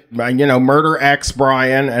can get, Murder X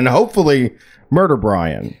Brian and hopefully Murder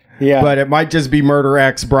Brian. Yeah. But it might just be Murder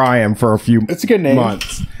X Brian for a few It's a good name.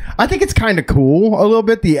 months. I think it's kind of cool a little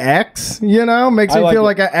bit. The X, you know, makes me feel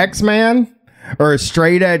like an X-Man or a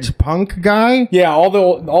straight edge punk guy. Yeah,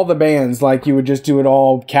 all the bands, like you would just do it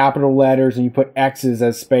all capital letters and you put X's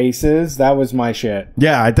as spaces. That was my shit.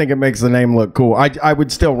 Yeah, I think it makes the name look cool. I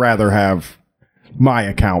would still rather have my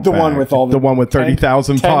account the back. One with all the one with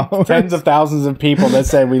 30,000 followers, tens of thousands of people that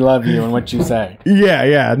say we love you and what you say.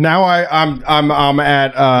 Yeah. Now I'm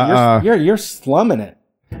at you're slumming it.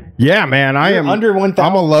 Yeah, man, I am under 1,000.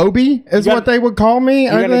 I'm a Lobie, is what they would call me.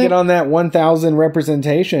 You're gonna get on that 1,000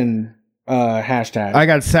 representation hashtag. I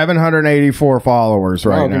got 784 followers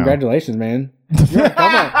right now. Congratulations, man!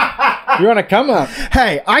 You're on a come up.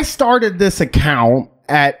 Hey, I started this account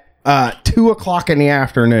at 2:00 in the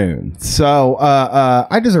afternoon, so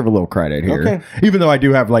I deserve a little credit here. Okay. Even though I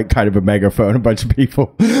do have like kind of a megaphone, a bunch of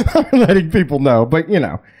people letting people know, but you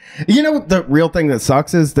know, the real thing that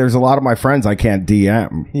sucks is there's a lot of my friends I can't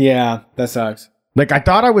DM. Yeah, that sucks. Like I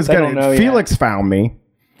thought I was gonna. Felix found me.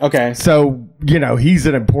 Okay. So, he's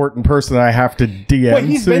an important person that I have to DM. Well,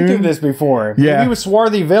 he's been through this before. Yeah. He was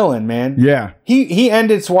Swarthy Villain, man. Yeah. He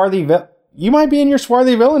ended Swarthy Villain. You might be in your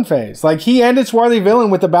Swarthy Villain phase. Like, he ended Swarthy Villain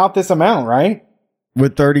with about this amount, right?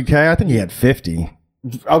 With 30K? I think he had 50.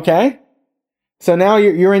 Okay. So now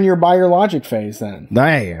you're in your Buy Your Logic phase then.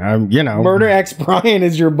 Hey, Murder X Brian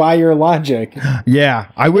is your Buy Your Logic. Yeah.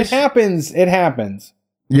 I wish. It happens.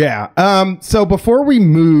 Yeah. So before we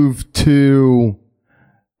move to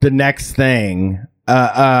the next thing,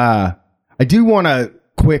 I do want to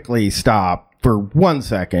quickly stop for 1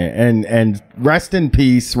 second and rest in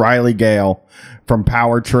peace, Riley Gale from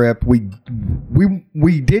Power Trip. We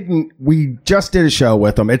just did a show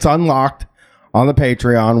with him. It's unlocked on the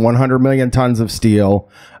Patreon. 100 million tons of steel.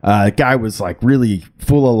 The guy was like really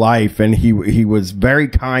full of life, and he was very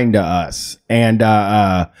kind to us. And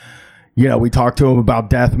we talked to him about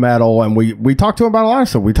death metal, and we talked to him about a lot of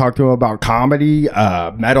stuff. We talked to him about comedy,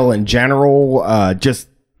 metal in general, just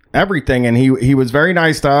everything. And he was very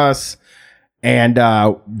nice to us, and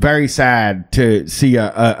very sad to see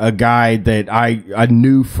a guy that a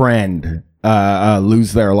new friend,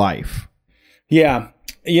 lose their life. Yeah.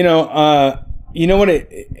 You know what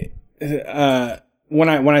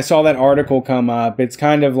when I saw that article come up, it's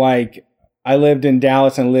kind of like I lived in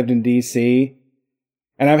Dallas and lived in DC.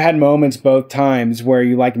 And I've had moments both times where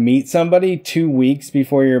you like meet somebody 2 weeks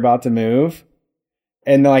before you're about to move,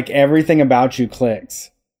 and like everything about you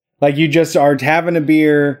clicks. Like you just are having a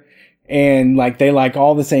beer, and like they like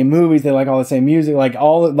all the same movies, they like all the same music, like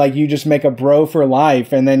you just make a bro for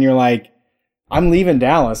life, and then you're like, I'm leaving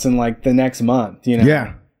Dallas in like the next month,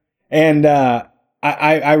 Yeah. And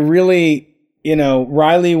I really,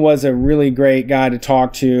 Riley was a really great guy to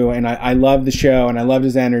talk to, and I loved the show, and I loved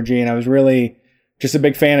his energy, and I was really just a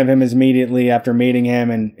big fan of him immediately after meeting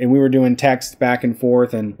him, and we were doing text back and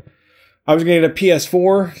forth, and I was going to get a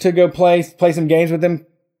PS4 to go play some games with him.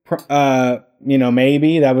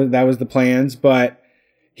 Maybe that was the plans, but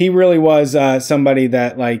he really was somebody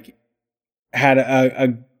that like had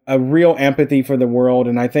a real empathy for the world,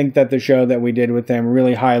 and I think that the show that we did with him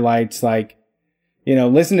really highlights like,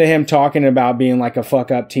 listen to him talking about being like a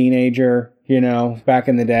fuck up teenager, back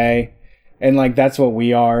in the day, and like that's what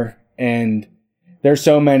we are. And there's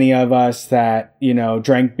so many of us that,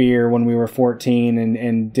 drank beer when we were 14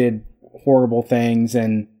 and did horrible things.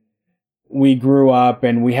 And we grew up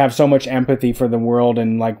and we have so much empathy for the world,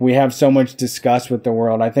 and like we have so much disgust with the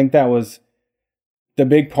world. I think that was the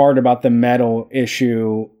big part about the metal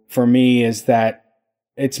issue for me, is that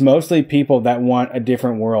it's mostly people that want a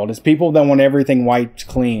different world. It's people that want everything wiped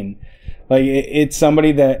clean. Like it's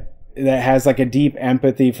somebody that has like a deep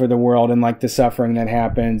empathy for the world and like the suffering that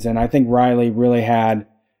happens. And I think Riley really had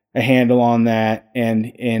a handle on that.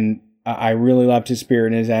 And I really loved his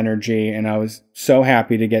spirit and his energy. And I was so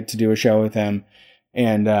happy to get to do a show with him.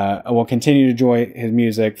 And I will continue to enjoy his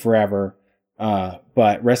music forever.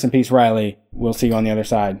 But rest in peace, Riley. We'll see you on the other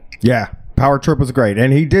side. Yeah. Power Trip was great.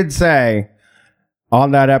 And he did say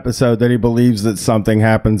on that episode that he believes that something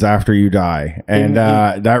happens after you die. And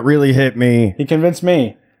that really hit me. He convinced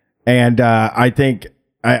me. And I think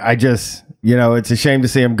I just, it's a shame to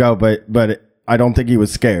see him go, but I don't think he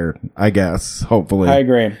was scared, I guess, hopefully. I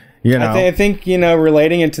agree. I think,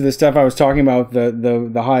 relating it to the stuff I was talking about,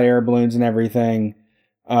 the hot air balloons and everything,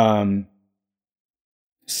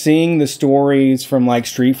 seeing the stories from like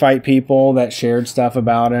street fight people that shared stuff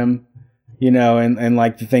about him, and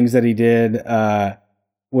like the things that he did,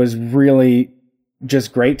 was really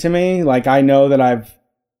just great to me. Like, I know that I've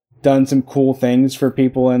done some cool things for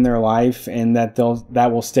people in their life, and that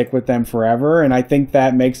will stick with them forever. And I think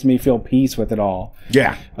that makes me feel peace with it all.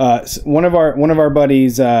 Yeah. One of our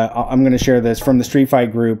buddies, I'm going to share this from the Street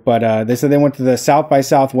Fight group, but they said they went to the South by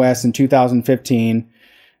Southwest in 2015,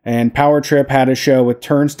 and Power Trip had a show with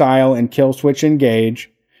Turnstile and Killswitch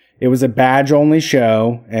Engage. It was a badge only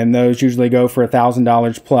show, and those usually go for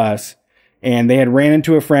 $1,000 plus. And they had ran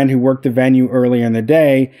into a friend who worked the venue earlier in the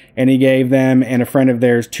day, and he gave them and a friend of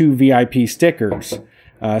theirs 2 VIP stickers.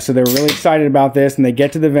 So they were really excited about this, and they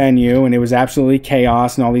get to the venue, and it was absolutely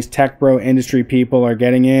chaos, and all these tech bro industry people are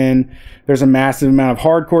getting in. There's a massive amount of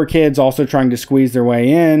hardcore kids also trying to squeeze their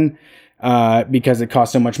way in because it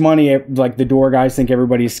costs so much money. Like the door guys think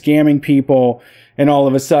everybody's scamming people, and all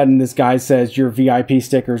of a sudden this guy says, your VIP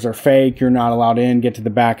stickers are fake, you're not allowed in, get to the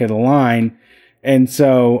back of the line. And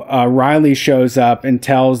so Riley shows up and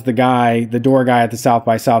tells the door guy at the South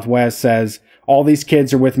by Southwest, says, all these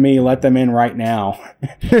kids are with me, let them in right now.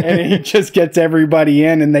 And he just gets everybody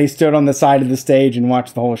in, and they stood on the side of the stage and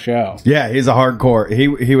watched the whole show. Yeah, he's a hardcore.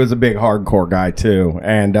 He was a big hardcore guy too.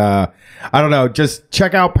 And I don't know, just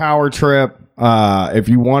check out Power Trip. If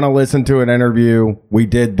you want to listen to an interview, we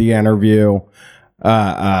did the interview.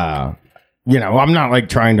 I'm not like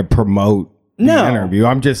trying to promote the interview.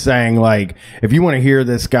 I'm just saying, like, if you want to hear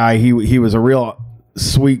this guy, he was a real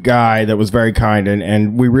sweet guy that was very kind,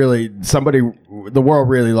 and the world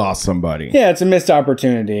really lost somebody. Yeah, it's a missed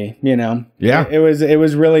opportunity, Yeah. It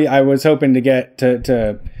was really, I was hoping to get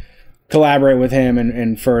to collaborate with him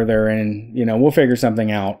and further, and we'll figure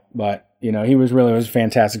something out. But he was a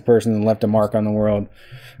fantastic person and left a mark on the world.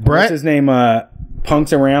 Brett, what's his name?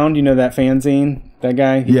 Punks Around, that fanzine, that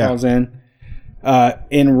guy he calls in.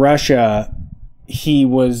 In Russia, he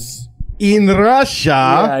was in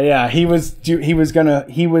Russia. Yeah. He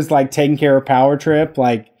was like taking care of Power Trip.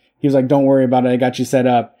 Like, he was like, don't worry about it, I got you set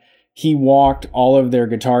up. He walked all of their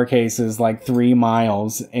guitar cases like 3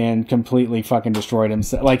 miles and completely fucking destroyed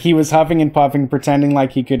himself. Like, he was huffing and puffing, pretending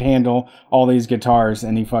like he could handle all these guitars,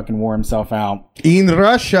 and he fucking wore himself out. In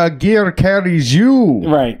Russia, gear carries you.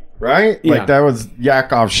 Right? Yeah. Like, that was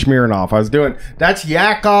Yakov Smirnoff. That's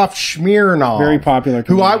Yakov Smirnoff. Very popular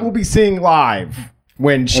comedian. Who I comedian. will be seeing live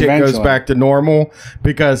when shit Eventually. goes back to normal,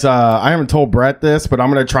 because I haven't told Brett this, but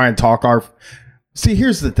I'm going to try and talk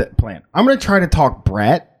here's the plan. I'm going to try to talk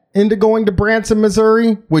Brett into going to Branson,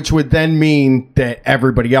 Missouri, which would then mean that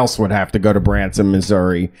everybody else would have to go to Branson,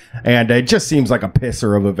 Missouri. And it just seems like a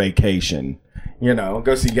pisser of a vacation.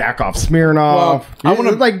 Go see Yakov Smirnoff. Well, I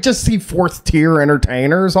want to just see 4th tier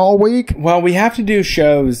entertainers all week. Well, we have to do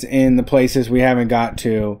shows in the places we haven't got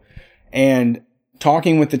to, and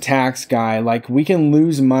talking with the tax guy, like, we can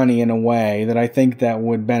lose money in a way that I think that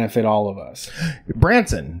would benefit all of us.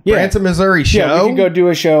 Branson, Missouri show. Yeah, we could go do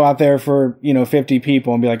a show out there for 50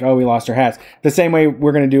 people and be like, oh, we lost our hats. The same way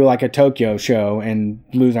we're going to do like a Tokyo show and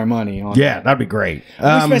lose our money on. Yeah, that'd be great. We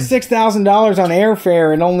spent $6,000 on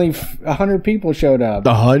airfare and only 100 people showed up.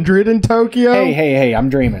 100 in Tokyo. Hey,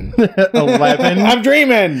 I'm dreaming. 11. I'm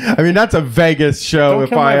dreaming. I mean, that's a Vegas show. Don't if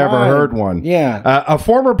kill I my ever vibe. heard one. Yeah. A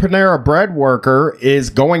former Panera Bread worker is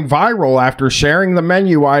going viral after sharing the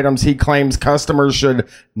menu items he claims customers should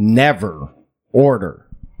never order.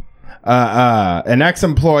 An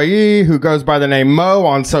ex-employee who goes by the name Mo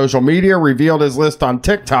on social media revealed his list on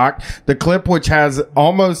TikTok. The clip, which has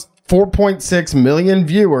almost 4.6 million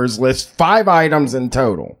viewers, lists 5 items in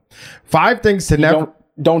total. 5 things to never...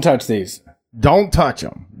 Don't touch these. Don't touch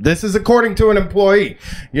them. This is according to an employee.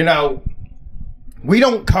 We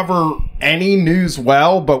don't cover any news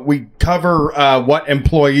well, but we cover what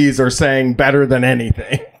employees are saying better than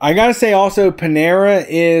anything. I gotta say also, Panera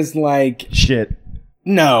is like... Shit.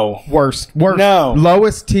 No. Worst. No.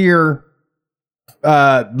 Lowest tier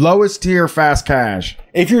fast cash.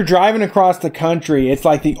 If you're driving across the country, it's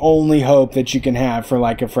like the only hope that you can have for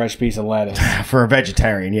like a fresh piece of lettuce. For a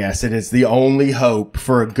vegetarian, yes, it is the only hope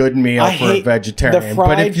for a good meal for a vegetarian.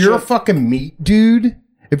 But if you're a fucking meat dude...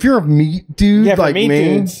 If you're a meat dude like me,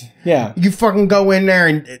 dudes, you fucking go in there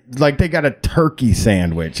and like they got a turkey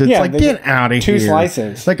sandwich. It's like, get out of here. 2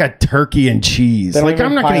 slices. It's like a turkey and cheese. Like,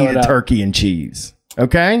 I'm not going to eat a turkey and cheese.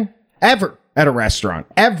 Okay? Ever at a restaurant.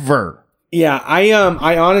 Ever. Yeah, I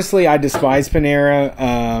honestly despise Panera.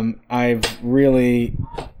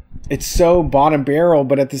 It's so bottom barrel,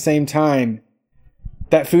 but at the same time,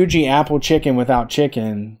 that Fuji apple chicken without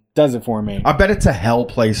chicken does it for me. I bet it's a hell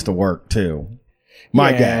place to work too.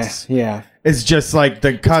 My guess. Yeah. It's just like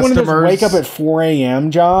the customers. It's one of those wake up at 4 a.m.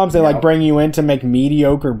 jobs. They like bring you in to make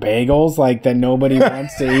mediocre bagels like that nobody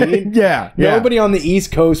wants to eat. Yeah. Nobody on the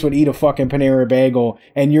East Coast would eat a fucking Panera bagel,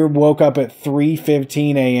 and you're woke up at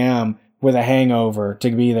 3:15 a.m. with a hangover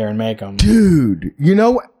to be there and make them. Dude, you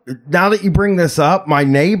know, now that you bring this up, my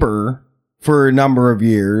neighbor for a number of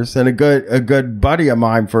years and a good buddy of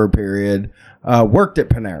mine for a period worked at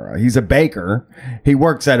Panera. He's a baker. He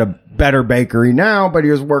works at a better bakery now, but he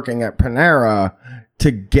was working at Panera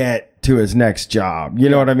to get to his next job. You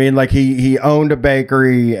know what I mean? Like he owned a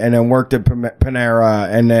bakery and then worked at Panera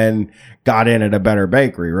and then got in at a better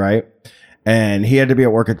bakery, right? And he had to be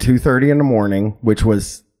at work at 2:30 in the morning, which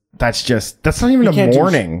was that's not even a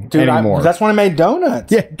morning anymore. That's when I made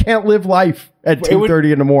donuts. Yeah, can't live life at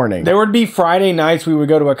 2:30 in the morning. There would be Friday nights we would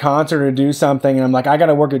go to a concert or do something, and I'm like, I got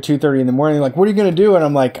to work at 2:30 in the morning. They're like, what are you going to do? And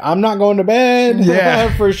I'm like, I'm not going to bed.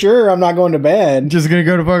 Yeah. For sure, I'm not going to bed. Just going to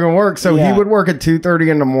go to fucking work. So he would work at 2:30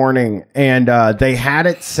 in the morning, and they had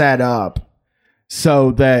it set up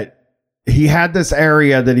so that he had this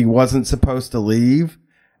area that he wasn't supposed to leave,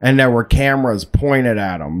 and there were cameras pointed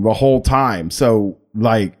at him the whole time. So,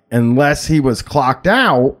 like, unless he was clocked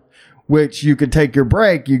out, which you could take your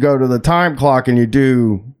break, you go to the time clock and you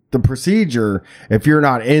do the procedure. If you're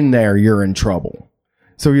not in there, you're in trouble.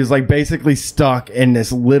 So he was like basically stuck in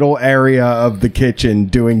this little area of the kitchen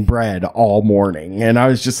doing bread all morning. And I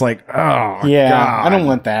was just like, oh, yeah, God. I don't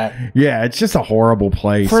want that. Yeah, it's just a horrible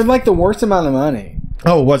place. For like the worst amount of money.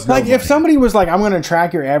 Oh, it was like no if money. somebody was like, I'm going to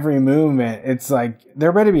track your every movement, it's like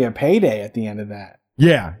there better be a payday at the end of that.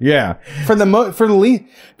 Yeah, yeah. For the least,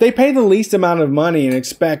 they pay the least amount of money and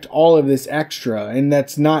expect all of this extra, and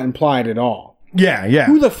that's not implied at all. Yeah, yeah.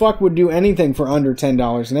 Who the fuck would do anything for under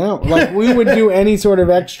 $10 an hour? Like we would do any sort of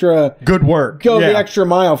extra good work, go the extra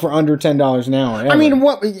mile for under $10 an hour. Ever. I mean,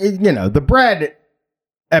 what you know, the bread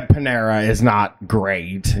at Panera is not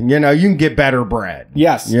great. You know, you can get better bread.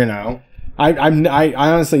 Yes, you know. I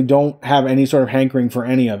honestly don't have any sort of hankering for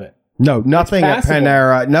any of it. No, nothing at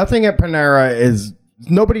Panera. Nothing at Panera is.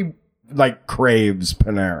 Nobody like craves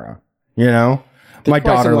Panera, you know. My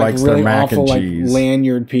daughter likes really their mac and cheese. Like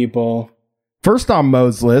lanyard people. First on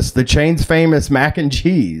Mo's list, the chain's famous mac and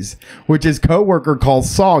cheese, which his coworker calls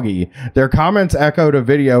soggy. Their comments echoed a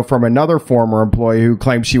video from another former employee who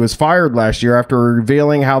claimed she was fired last year after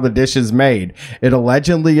revealing how the dish is made. It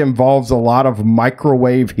allegedly involves a lot of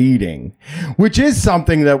microwave heating, which is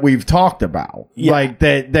something that we've talked about. Yeah. Like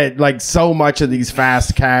that like so much of these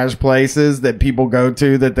fast cash places that people go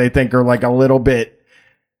to that they think are like a little bit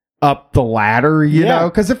up the ladder, you know,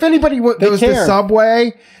 because if anybody goes to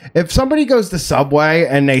Subway, if somebody goes to Subway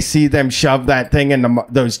and they see them shove that thing in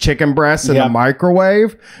those chicken breasts in the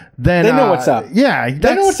microwave, then they know what's up. Yeah,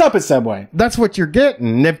 they know what's up at Subway. That's what you're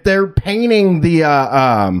getting. If they're painting the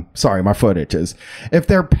sorry, my foot itches. If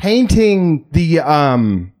they're painting the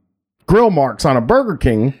grill marks on a Burger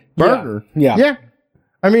King burger, yeah.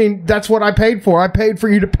 I mean, that's what I paid for. I paid for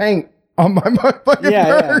you to paint on my motherfucking burger.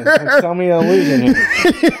 Yeah. Tell me an illusion here.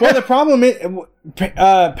 Well, the problem is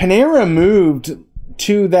Panera moved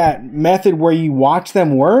to that method where you watch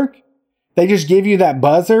them work. They just give you that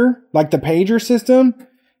buzzer, like the pager system.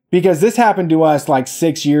 Because this happened to us like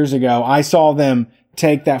 6 years ago. I saw them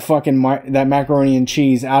take that fucking that macaroni and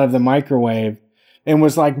cheese out of the microwave and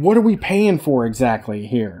was like, what are we paying for exactly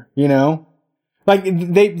here? You know? Like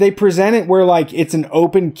they present it where like it's an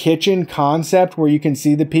open kitchen concept where you can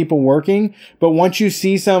see the people working, but once you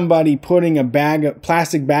see somebody putting a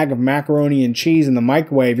plastic bag of macaroni and cheese in the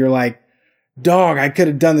microwave, you're like, dog, I could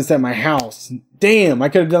have done this at my house. Damn, I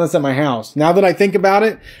could have done this at my house. Now that I think about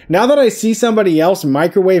it, now that I see somebody else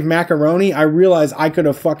microwave macaroni, I realize I could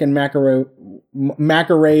have fucking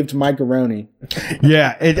microwaved macaroni.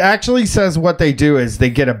 Yeah, it actually says what they do is they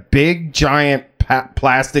get a big giant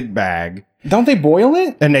plastic bag. Don't they boil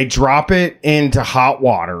it? And they drop it into hot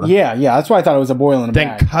water. Yeah, that's why I thought it was a boil in a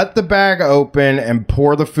bag. Then cut the bag open and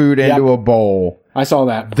pour the food into a bowl. I saw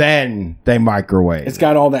that. Then they microwave. It's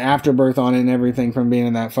got all the afterbirth on it and everything from being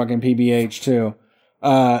in that fucking PBH too.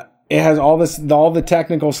 It has all the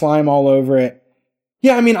technical slime all over it.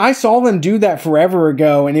 Yeah, I mean, I saw them do that forever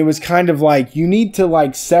ago, and it was kind of like, you need to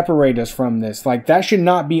like separate us from this. Like that should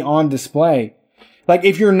not be on display. Like,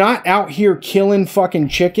 if you're not out here killing fucking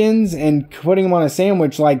chickens and putting them on a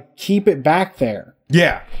sandwich, like, keep it back there.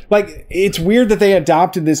 Yeah. Like, it's weird that they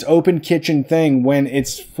adopted this open kitchen thing when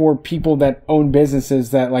it's for people that own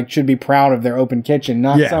businesses that, like, should be proud of their open kitchen,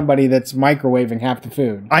 not somebody that's microwaving half the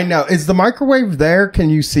food. I know. Is the microwave there?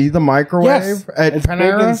 Can you see the microwave at it's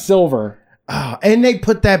Panera? Big and silver. Oh, and they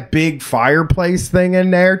put that big fireplace thing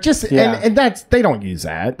in there. And that's they don't use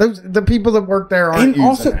that. The people that work there aren't using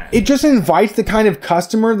also, that. It just invites the kind of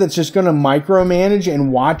customer that's just going to micromanage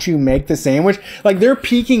and watch you make the sandwich. Like they're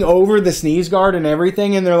peeking over the sneeze guard and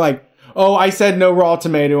everything, and they're like, Oh, I said no raw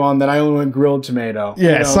tomato on that. I only went grilled tomato.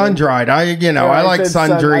 Yeah, sun-dried. I like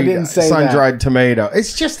sun-dried tomato.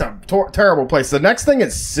 It's just a terrible place. The next thing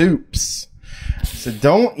is soups. So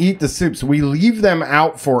don't eat the soups. We leave them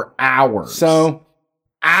out for hours. So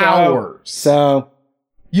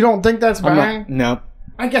you don't think that's bad? No.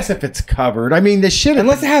 I guess if it's covered. I mean, the shit.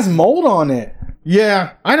 Unless it has mold on it.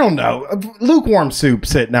 Yeah, I don't know. Lukewarm soup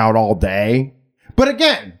sitting out all day. But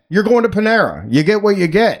again, you're going to Panera. You get what you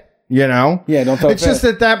get. You know? Yeah, don't throw It's just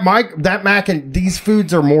that mac and these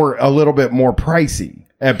foods are a little bit more pricey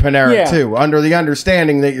at Panera too, under the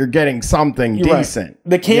understanding that you're getting something decent. Right.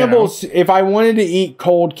 The Campbell's, if I wanted to eat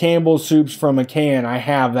cold Campbell's soups from a can, I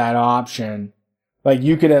have that option. Like,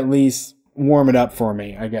 you could at least warm it up for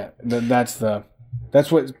me. I get that's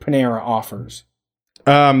what Panera offers.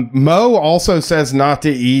 Mo also says not to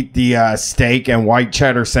eat the steak and white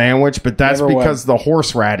cheddar sandwich, but that's because the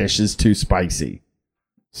horseradish is too spicy.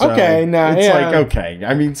 So okay, now it's like, okay.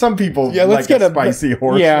 I mean, some people let's get a spicy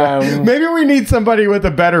horseradish. Yeah, maybe we need somebody with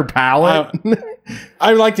a better palate.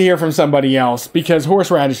 I'd like to hear from somebody else because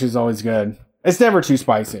horseradish is always good. It's never too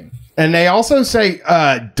spicy. And they also say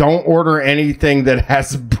don't order anything that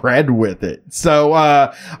has bread with it. So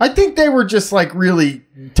I think they were just like really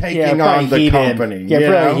taking on the company. Yeah,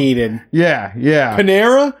 really heated. Yeah.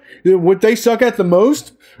 Panera, what they suck at the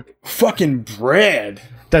most? Fucking bread.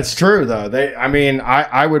 That's true, though.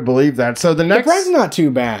 I would believe that. So the bread's not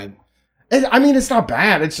too bad. It's not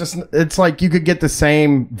bad. It's like you could get the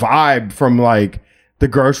same vibe from like the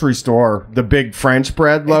grocery store, the big French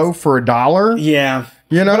bread loaf for $1. Yeah.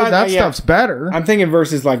 You know, that stuff's better. I'm thinking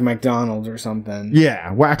versus like McDonald's or something.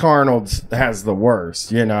 Yeah. Whack Arnold's has the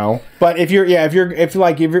worst, you know? But if you're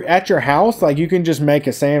at your house, like you can just make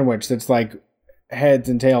a sandwich that's like heads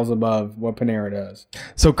and tails above what Panera does.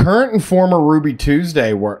 So current and former Ruby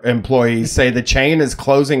Tuesday employees say the chain is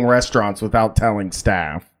closing restaurants without telling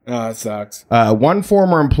staff. Oh, it sucks. One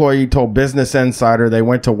former employee told Business Insider they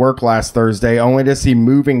went to work last Thursday only to see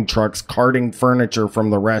moving trucks carting furniture from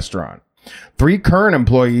the restaurant. 3 current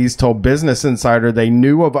employees told Business Insider they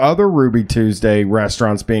knew of other Ruby Tuesday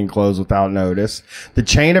restaurants being closed without notice. The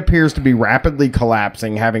chain appears to be rapidly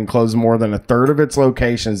collapsing, having closed more than a third of its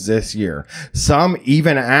locations this year. Some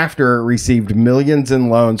even after it received millions in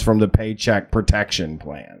loans from the Paycheck Protection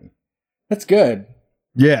Plan. That's good.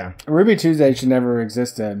 Yeah. Ruby Tuesday should never have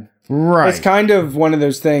existed. Right. It's kind of one of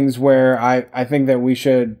those things where I think that we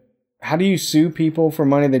should... How do you sue people for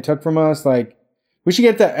money they took from us? Like, we should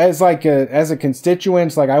get that as a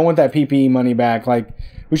constituent. Like, I want that PPE money back. Like,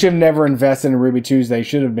 we should have never invested in Ruby Tuesday.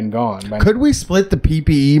 Should have been gone. Could we split the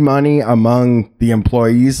PPE money among the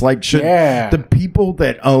employees? Like, should the people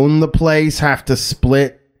that own the place have to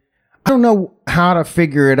split? I don't know how to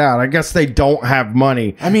figure it out. I guess they don't have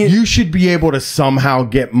money. I mean, you should be able to somehow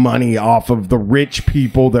get money off of the rich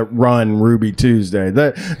people that run Ruby Tuesday.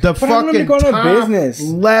 The fucking top business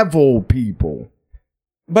level people.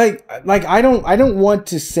 But like, I don't want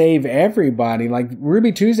to save everybody. Like,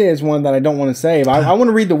 Ruby Tuesday is one that I don't want to save. I want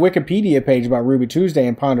to read the Wikipedia page about Ruby Tuesday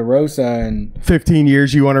and Ponderosa and 15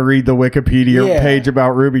 years. You want to read the Wikipedia page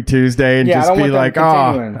about Ruby Tuesday and just be like,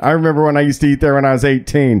 I remember when I used to eat there when I was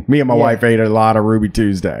 18. Me and my wife ate a lot of Ruby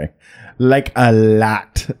Tuesday, like a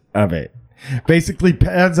lot of it. Basically,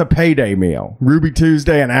 that's a payday meal. Ruby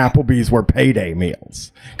Tuesday and Applebee's were payday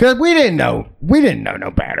meals because we didn't know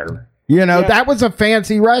no better. You know, that was a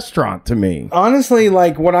fancy restaurant to me. Honestly,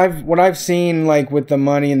 like what I've seen, like with the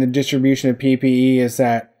money and the distribution of PPE, is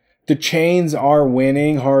that the chains are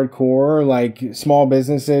winning hardcore. Like, small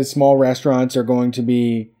businesses, small restaurants are going to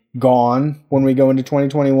be gone when we go into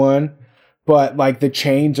 2021. But like, the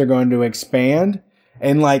chains are going to expand.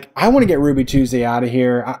 And like, I want to get Ruby Tuesday out of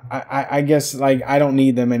here. I guess like I don't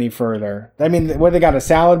need them any further. I mean, what, they got a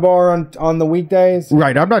salad bar on the weekdays?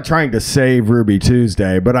 Right. I'm not trying to save Ruby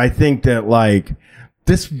Tuesday, but I think that like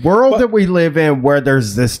this world that we live in where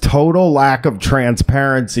there's this total lack of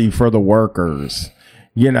transparency for the workers.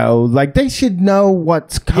 You know, like they should know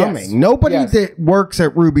what's coming. Yes. Nobody that works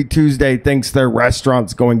at Ruby Tuesday thinks their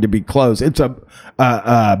restaurant's going to be closed. It's a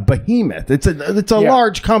behemoth. It's a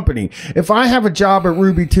large company. If I have a job at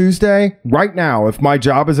Ruby Tuesday right now, if my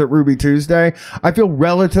job is at Ruby Tuesday, I feel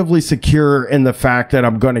relatively secure in the fact that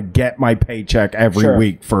I'm going to get my paycheck every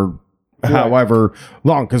week for however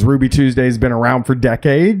long, because Ruby Tuesday has been around for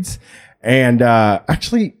decades. And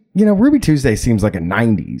actually, you know, Ruby Tuesday seems like a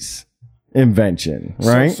 90s invention,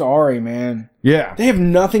 right? So sorry, man. Yeah. They have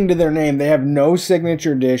nothing to their name. They have no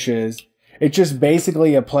signature dishes. It's just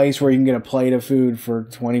basically a place where you can get a plate of food for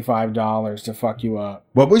 $25 to fuck you up.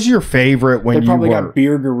 What was your favorite when you were... They probably got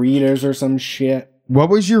beer burritos or some shit. What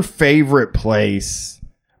was your favorite place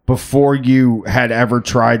before you had ever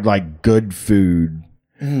tried like good food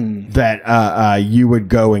that you would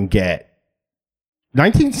go and get?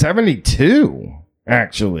 1972,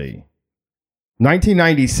 actually.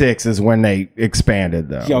 1996 is when they expanded,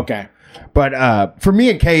 though. Okay. But for me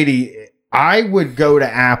and Katie, I would go to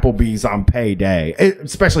Applebee's on payday,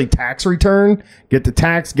 especially tax return. Get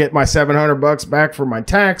my $700 back for my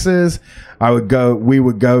taxes. We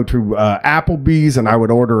would go to Applebee's, and I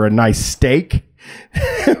would order a nice steak.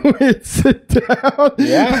 We'd sit down.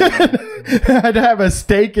 Yeah. I'd have a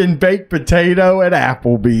steak and baked potato at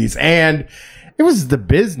Applebee's, and it was the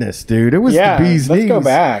business, dude. It was the bee's knees. Let's go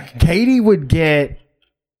back. Katie would get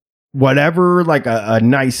whatever, like a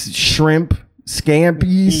nice shrimp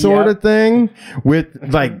scampi sort of thing with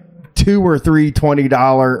like 2 or 3 $20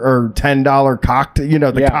 or $10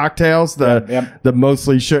 cocktail, cocktails, the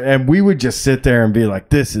mostly and we would just sit there and be like,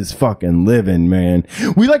 this is fucking living, man.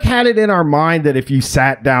 We like had it in our mind that if you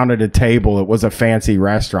sat down at a table, it was a fancy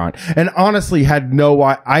restaurant, and honestly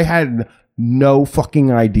I had no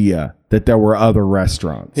fucking idea that there were other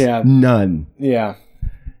restaurants. Yeah. None. Yeah.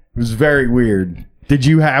 It was very weird. Did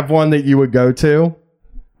you have one that you would go to?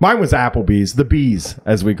 Mine was Applebee's, the Bees,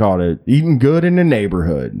 as we called it. Eating good in the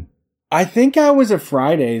neighborhood. I think I was a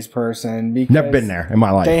Fridays person because never been there in my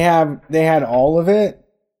life. They had all of it.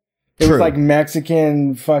 It was like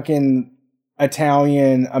Mexican, fucking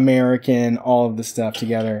Italian, American, all of the stuff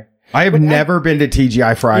together. I have never been to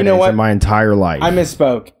TGI Fridays in my entire life. I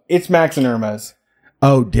misspoke. It's Max and Irma's.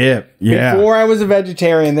 Oh, dip. Yeah. Before I was a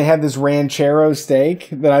vegetarian, they had this ranchero steak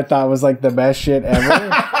that I thought was like the best shit ever.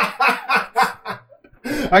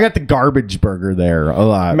 I got the garbage burger there a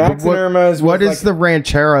lot. Max and Irma's. What is the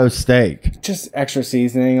ranchero steak? Just extra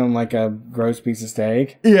seasoning on like a gross piece of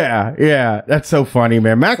steak. Yeah. That's so funny,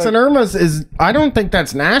 man. Max and Irma's is, I don't think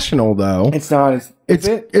that's national though. It's not.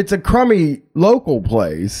 It's a crummy local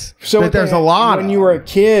place. So that there's a lot. When you were a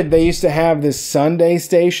kid, they used to have this Sunday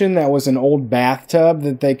station that was an old bathtub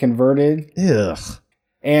that they converted. Ugh.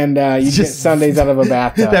 And you get Sundays out of a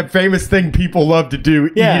bathtub. That famous thing people love to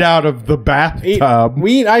do, eat out of the bathtub.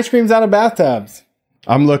 We eat ice creams out of bathtubs.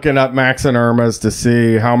 I'm looking up Max and Irma's to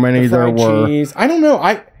see how many there were. Cheese. I don't know.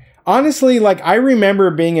 I honestly, I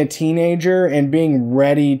remember being a teenager and being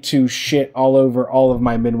ready to shit all over all of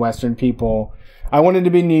my Midwestern people. I wanted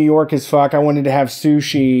to be New York as fuck. I wanted to have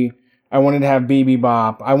sushi. I wanted to have BB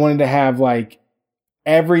Bop. I wanted to have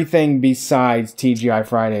everything besides TGI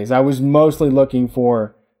Fridays. I was mostly looking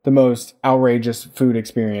for the most outrageous food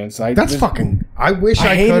experience. I wish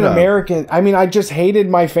I hated American. I mean, I just hated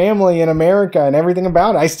my family in America and everything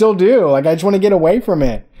about it. I still do. I just want to get away from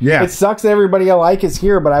it. Yeah. It sucks that everybody I like is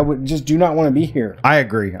here, but I would just do not want to be here. I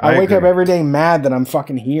agree. I wake up every day mad that I'm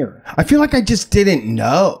fucking here. I feel like I just didn't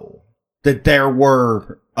know that there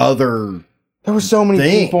were other... There were so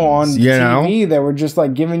many people on TV that were just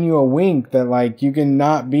giving you a wink that you can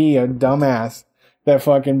not be a dumbass that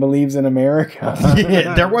fucking believes in America.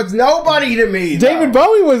 Yeah, there was nobody to me. David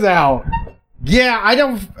Bowie was out. Yeah,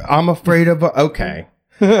 I'm afraid of. Okay.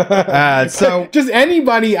 So just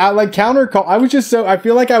anybody, I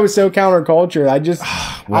feel like I was so counterculture.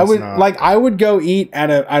 I would go eat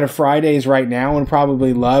at a Fridays right now and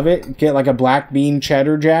probably love it. Get a black bean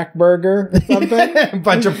cheddar jack burger or something. A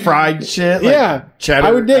bunch of fried shit. Cheddar.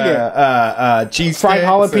 I would dig it. Cheese fried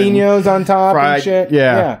jalapenos on top and shit.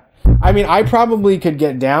 Yeah. I mean, I probably could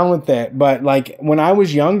get down with it, but when I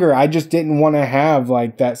was younger, I just didn't want to have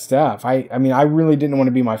that stuff. I mean, I really didn't want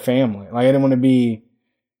to be my family. I didn't want to be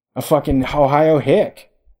a fucking Ohio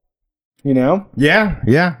hick,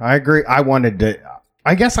 Yeah, I agree. I wanted to.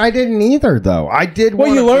 I guess I didn't either, though. I did.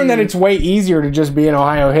 Well, you learn that it's way easier to just be an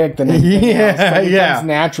Ohio hick than anything else. It comes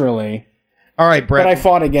naturally. All right, Brett. But I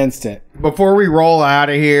fought against it. Before we roll out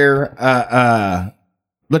of here,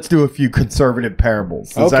 let's do a few conservative parables.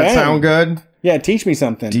 Does that sound good? Yeah, teach me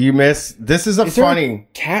something. Do you miss? This is funny there a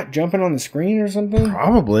cat jumping on the screen or something.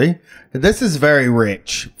 Probably. This is very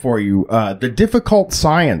rich for you. The difficult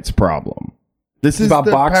science problem. This is about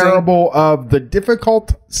the boxing? Parable of the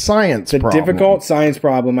difficult science problem. The difficult science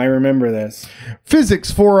problem. I remember this.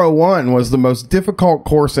 Physics 401 was the most difficult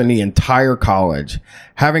course in the entire college,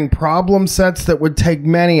 having problem sets that would take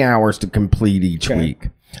many hours to complete each week.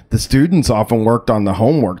 The students often worked on the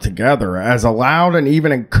homework together, as allowed and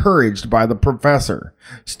even encouraged by the professor.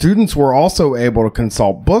 Students were also able to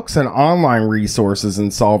consult books and online resources in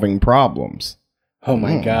solving problems. Oh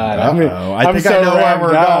my God. I think I know where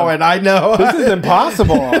we're going. I know. This is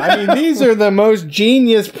impossible. I mean, these are the most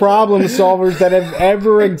genius problem solvers that have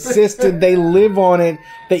ever existed. They live on it.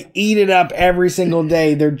 They eat it up every single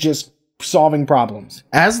day. They're just solving problems.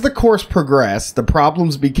 As the course progressed, the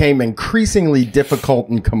problems became increasingly difficult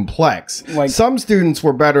and complex. Some students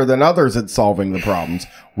were better than others at solving the problems.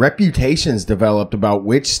 Reputations developed about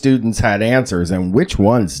which students had answers and which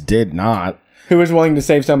ones did not. Who was willing to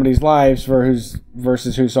save somebody's lives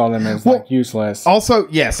versus who saw them as useless. Also,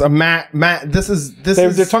 yes, Matt. They're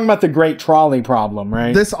talking about the Great Trolley Problem,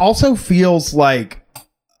 right? This also feels like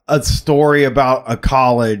a story about a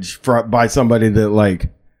college by somebody that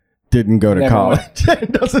didn't go to college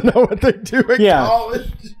and doesn't know what they do at college.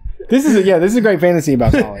 This is a great fantasy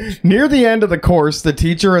about college. Near the end of the course, the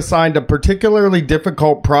teacher assigned a particularly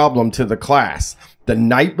difficult problem to the class. The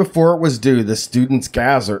night before it was due, the students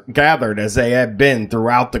gathered as they had been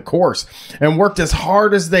throughout the course and worked as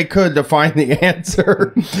hard as they could to find the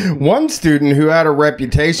answer. One student who had a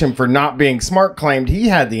reputation for not being smart claimed he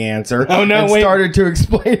had the answer started to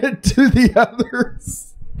explain it to the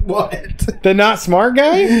others. What? The not smart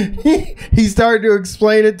guy? He started to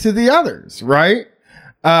explain it to the others, right?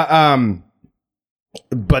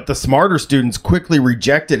 But the smarter students quickly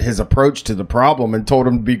rejected his approach to the problem and told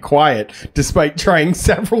him to be quiet. Despite trying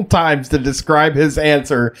several times to describe his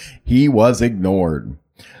answer, he was ignored.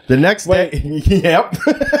 The next day... Yep.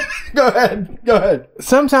 Go ahead.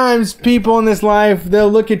 Sometimes people in this life, they'll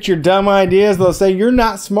look at your dumb ideas, they'll say, you're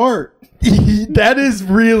not smart. That is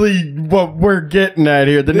really what we're getting at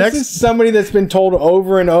here. This is somebody that's been told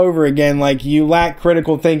over and over again, you lack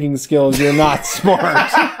critical thinking skills, you're not smart.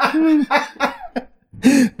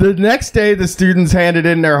 The next day, the students handed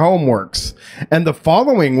in their homeworks, and the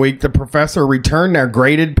following week, the professor returned their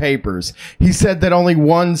graded papers. He said that only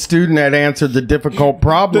one student had answered the difficult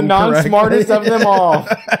problem. The non-smartest of them all.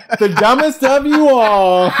 The dumbest of you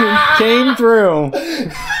all came through.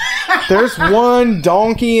 There's one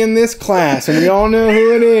donkey in this class, and we all know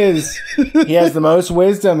who it is. He has the most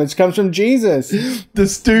wisdom. It comes from Jesus. The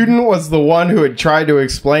student was the one who had tried to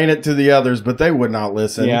explain it to the others, but they would not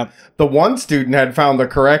listen. Yep. The one student had found the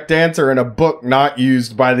correct answer in a book not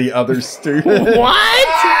used by the other student.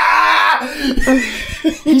 What?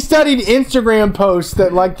 He studied Instagram posts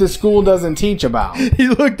that the school doesn't teach about. He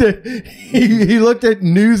looked at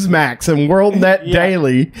Newsmax and WorldNet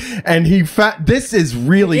Daily, and he found this is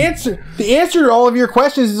really the answer to all of your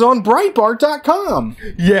questions is on Breitbart.com.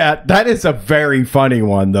 Yeah, that is a very funny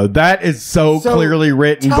one though. That is so clearly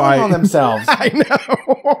written by on themselves. I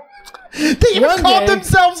know. They even called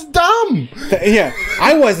themselves dumb.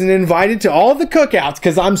 I wasn't invited to all the cookouts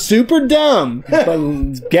because I'm super dumb.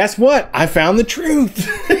 But guess what? I found the truth.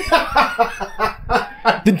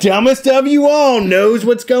 The dumbest of you all knows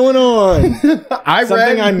what's going on.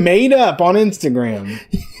 I made up on Instagram.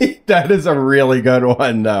 That is a really good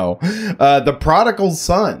one, though. The Prodigal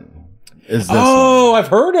Son is this one. I've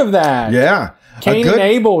heard of that. Yeah. Cain and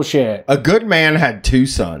Abel shit. A good man had two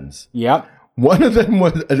sons. Yep. One of them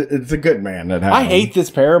was, it's a good man that had I hate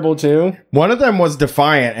this parable too. One of them was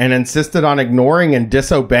defiant and insisted on ignoring and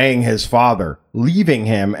disobeying his father, leaving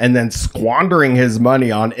him and then squandering his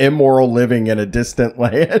money on immoral living in a distant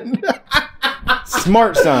land.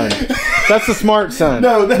 Smart son. That's the smart son.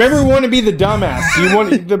 No, remember, we want to be the dumbass. You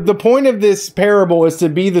want the point of this parable is to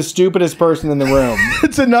be the stupidest person in the room.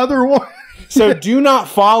 It's another one. So do not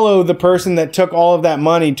follow the person that took all of that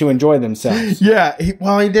money to enjoy themselves. Yeah, he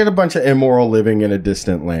did a bunch of immoral living in a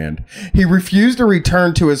distant land. He refused to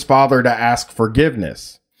return to his father to ask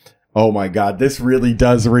forgiveness. Oh my God, this really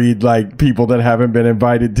does read like people that haven't been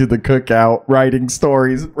invited to the cookout writing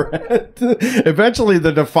stories. Eventually,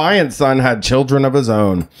 the defiant son had children of his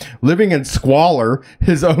own. Living in squalor,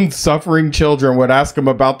 his own suffering children would ask him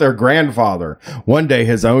about their grandfather. One day,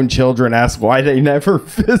 his own children asked why they never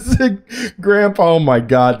visit Grandpa. Oh my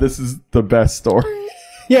God, this is the best story.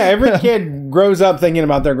 Yeah, every kid grows up thinking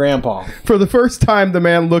about their grandpa. For the first time, the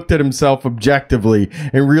man looked at himself objectively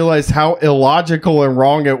and realized how illogical and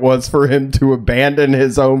wrong it was for him to abandon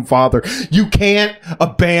his own father. You can't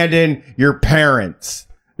abandon your parents.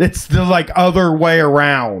 It's the other way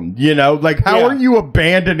around, how are you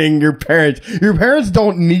abandoning your parents? Your parents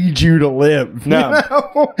don't need you to live. No.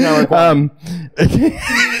 No,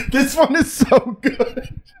 this one is so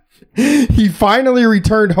good. He finally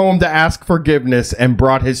returned home to ask forgiveness and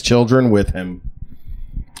brought his children with him.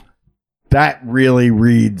 That really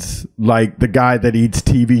reads like the guy that eats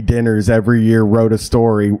TV dinners every year wrote a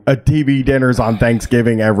story. TV dinners on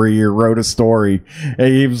Thanksgiving every year wrote a story. And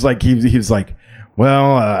he was like,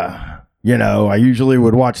 I usually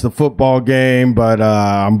would watch the football game, but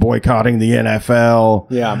I'm boycotting the NFL.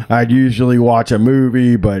 Yeah. I'd usually watch a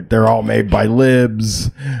movie, but they're all made by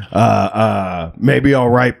libs. Maybe I'll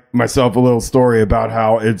write myself a little story about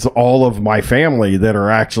how it's all of my family that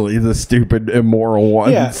are actually the stupid, immoral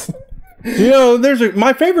ones. Yeah.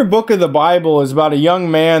 My favorite book of the Bible is about a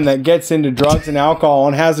young man that gets into drugs and alcohol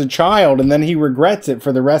and has a child, and then he regrets it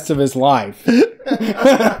for the rest of his life.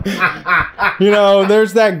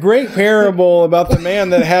 There's that great parable about the man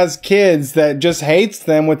that has kids that just hates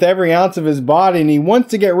them with every ounce of his body, and he wants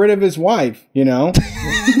to get rid of his wife. That's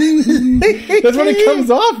what it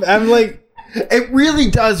comes off. I'm like, it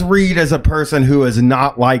really does read as a person who is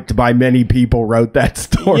not liked by many people wrote that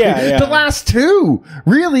story. Yeah. The last two,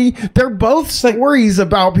 really, they're both stories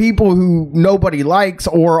about people who nobody likes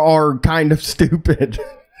or are kind of stupid.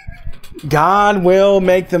 God will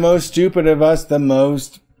make the most stupid of us the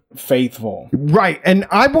most faithful. Right. And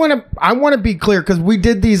I want to be clear, because we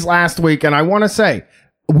did these last week, and I want to say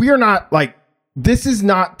we are not like, this is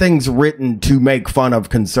not things written to make fun of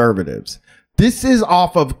conservatives. This is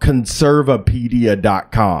off of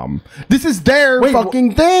conservapedia.com. This is their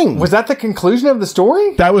fucking thing. Was that the conclusion of the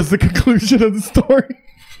story? That was the conclusion of the story.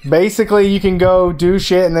 Basically, you can go do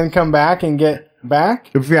shit and then come back and get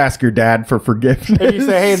back? If you ask your dad for forgiveness. If you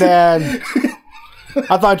say, hey, Dad,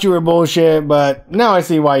 I thought you were bullshit, but now I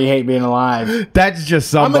see why you hate being alive. That's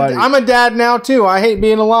just somebody. I'm a dad now, too. I hate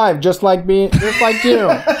being alive, just like you.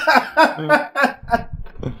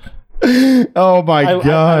 Oh my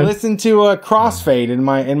God! I listen to a Crossfade in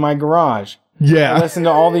my garage. Yeah, I listen to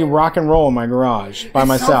all the rock and roll in my garage by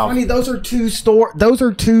myself. So funny. Those are two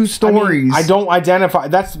stories. I don't identify.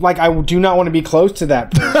 That's like, I do not want to be close to that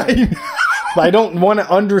person. I don't want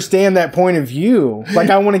to understand that point of view. Like,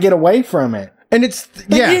 I want to get away from it. And it's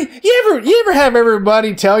You ever have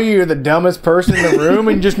everybody tell you you're the dumbest person in the room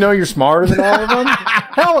and just know you're smarter than all of them?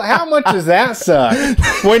 How much does that suck?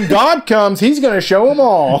 When God comes, he's going to show them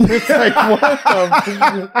all. It's like,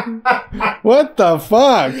 what the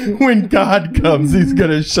fuck? When God comes, he's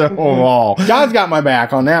going to show them all. God's got my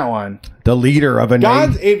back on that one. The leader of a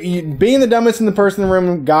nation. Being the dumbest in the person in the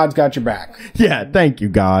room, God's got your back. Yeah, thank you,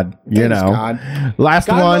 God. Thanks, God. Last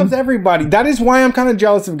God one. loves everybody. That is why I'm kind of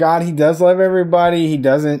jealous of God. He does love everybody. He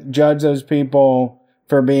doesn't judge those people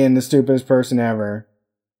for being the stupidest person ever.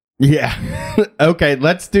 Yeah. Okay,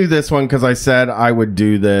 let's do this one, because I said I would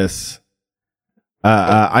do this.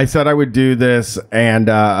 I said I would do this and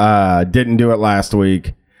didn't do it last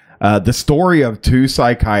week. The story of two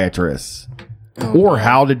psychiatrists. Or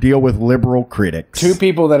how to deal with liberal critics. Two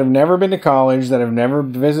people that have never been to college, that have never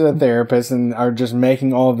visited a therapist, and are just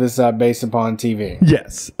making all of this up based upon TV.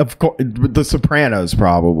 Yes, of course. The Sopranos,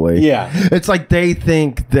 probably. Yeah. It's like they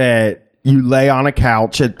think that you lay on a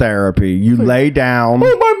couch at therapy. You lay down.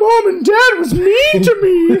 Oh, my mom and dad was mean to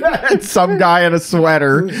me. And some guy in a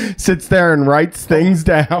sweater sits there and writes things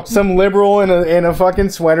down. Some liberal in a fucking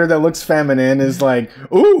sweater that looks feminine is like,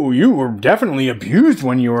 ooh, you were definitely abused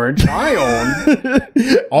when you were a child.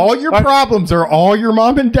 All your problems are all your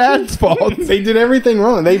mom and dad's fault. They did everything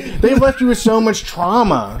wrong. They left you with so much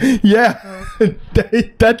trauma. Yeah.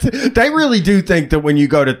 They really do think that when you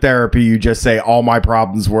go to therapy, you just say, all my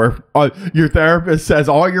problems were... your therapist says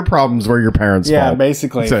all your problems were your parents' fault. Yeah,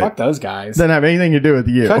 basically. So, fuck those guys. Doesn't have anything to do with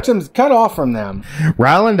you. Cut off from them.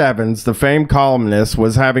 Ryland Evans, the famed columnist,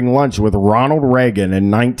 was having lunch with Ronald Reagan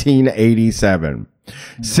in 1987.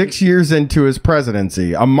 6 years into his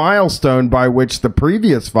presidency, a milestone by which the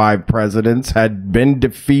previous 5 presidents had been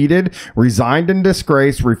defeated, resigned in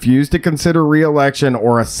disgrace, refused to consider re-election,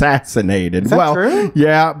 or assassinated. Is that true?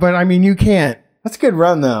 Yeah, but I mean, you can't. That's a good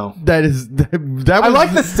run, though. That was, I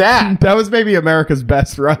like the stat. That was maybe America's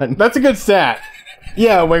best run. That's a good stat.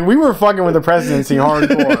 Yeah, when we were fucking with the presidency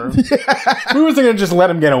hardcore. Yeah. We wasn't going to just let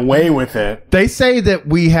him get away with it. They say that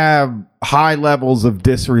we have high levels of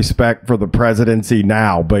disrespect for the presidency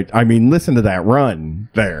now, but I mean, listen to that run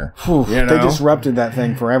there. Whew, you know? They disrupted that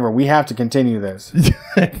thing forever. We have to continue this.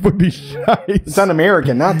 It would be nice. It's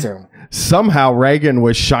un-American not to. Somehow Reagan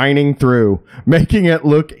was shining through, making it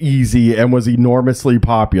look easy, and was enormously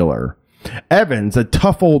popular. Evans, a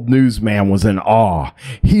tough old newsman, was in awe.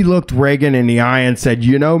 He looked Reagan in the eye and said,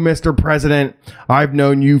 "You know, Mr. President, I've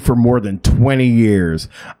known you for more than 20 years.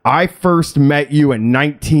 I first met you in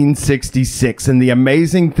 1966, and the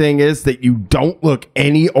amazing thing is that you don't look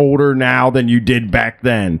any older now than you did back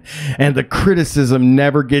then. And the criticism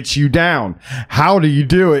never gets you down. How do you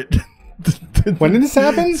do it?" When did this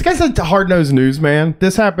happen? This guy's a hard-nosed newsman.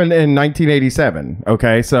 This happened in 1987.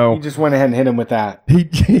 Okay, so he just went ahead and hit him with that.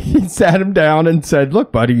 He sat him down and said,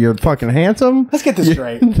 "Look, buddy, you're fucking handsome. Let's get this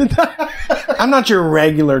straight. I'm not your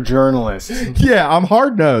regular journalist. Yeah, I'm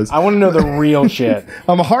hard-nosed. I want to know the real shit.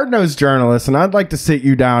 I'm a hard-nosed journalist, and I'd like to sit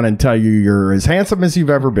you down and tell you you're as handsome as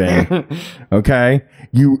you've ever been. Okay,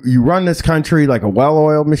 you run this country like a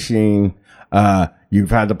well-oiled machine.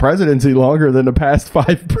 You've had the presidency longer than the past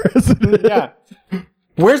 5 presidents." Yeah.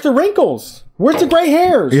 Where's the wrinkles? Where's the gray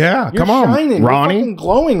hairs? Yeah, You're come on, shining. Ronnie. You're fucking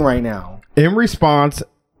glowing right now. In response,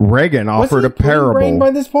 Reagan offered a putting parable. brain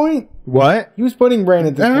by this point? What? He was putting brain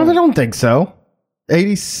at this I point. don't think so.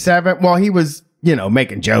 87. Well, he was,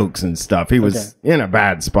 making jokes and stuff. He was in a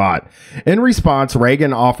bad spot. In response,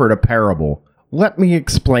 Reagan offered a parable. Let me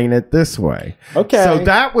explain it this way. Okay. So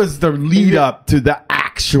that was the lead up to the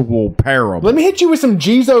actual parable. Let me hit you with some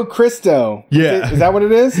Jesu Christo. Yeah. Is that what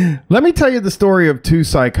it is? Let me tell you the story of two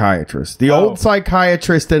psychiatrists, the old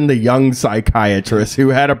psychiatrist and the young psychiatrist who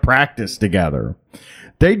had a practice together.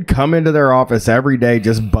 They'd come into their office every day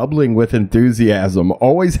just bubbling with enthusiasm,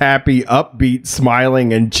 always happy, upbeat,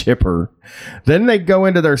 smiling, and chipper. Then they'd go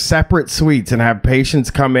into their separate suites and have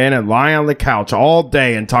patients come in and lie on the couch all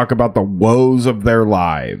day and talk about the woes of their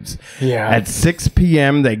lives. Yeah. At 6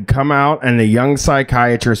 p.m., they'd come out and the young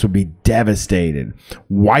psychiatrist would be devastated,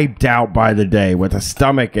 wiped out by the day with a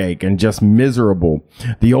stomach ache and just miserable.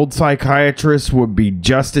 The old psychiatrist would be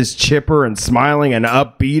just as chipper and smiling and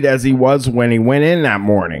upbeat as he was when he went in that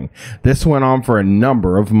morning. This went on for a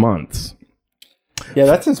number of months. Yeah,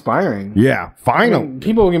 that's inspiring. Yeah, finally.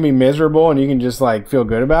 People can be miserable and you can just like feel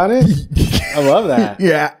good about it. I love that.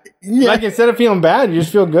 Yeah. Like instead of feeling bad, you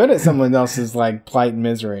just feel good at someone else's like plight and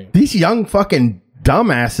misery. These young fucking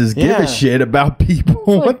dumbasses give a shit about people.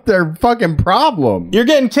 What their fucking problem? You're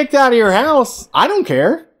getting kicked out of your house. I don't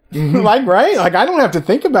care. Like, right? Like, I don't have to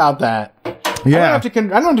think about that. Yeah. I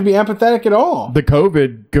don't have to be empathetic at all. The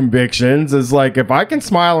COVID convictions is like, if I can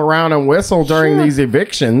smile around and whistle during these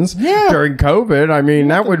evictions during COVID, I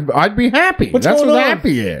mean, I'd be happy. That's what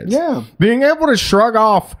happy is. Yeah. Being able to shrug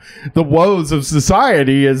off the woes of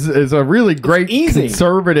society is a really great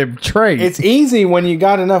conservative trait. It's easy when you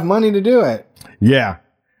got enough money to do it. Yeah.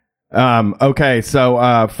 Okay.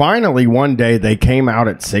 So, finally one day they came out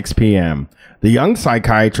at 6 p.m. The young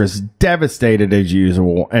psychiatrist devastated as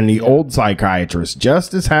usual, and the old psychiatrist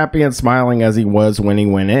just as happy and smiling as he was when he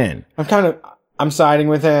went in. I'm siding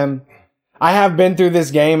with him. I have been through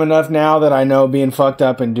this game enough now that I know being fucked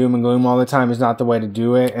up and doom and gloom all the time is not the way to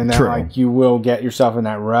do it, and that like you will get yourself in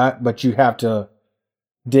that rut, but you have to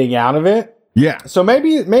dig out of it. Yeah. So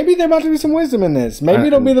maybe there about to be some wisdom in this. Maybe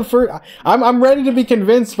it'll be the first. I'm ready to be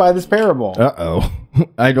convinced by this parable. Uh-oh.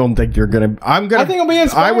 I don't think you're gonna. I think it'll be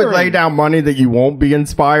inspiring. I would lay down money that you won't be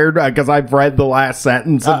inspired because I've read the last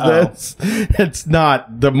sentence of this. It's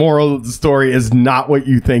not. The moral of the story is not what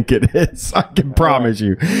you think it is. I can promise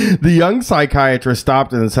you. The young psychiatrist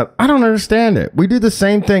stopped and said, "I don't understand it. We do the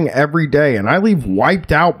same thing every day, and I leave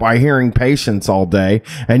wiped out by hearing patients all day,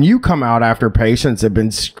 and you come out after patients have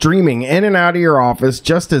been streaming in and out of your office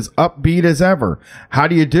just as upbeat as ever. How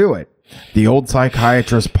do you do it?" The old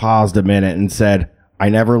psychiatrist paused a minute and said, "I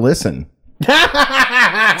never listen."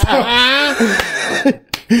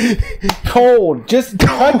 Cold. Just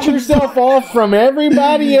cut yourself off from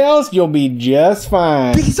everybody else. You'll be just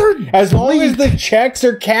fine. These are as long as the checks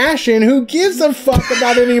are cashing. Who gives a fuck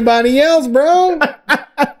about anybody else, bro?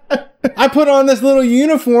 I put on this little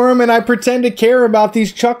uniform and I pretend to care about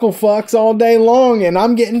these chuckle fucks all day long, and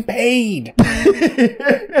I'm getting paid.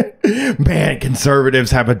 Man, conservatives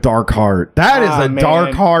have a dark heart. That is a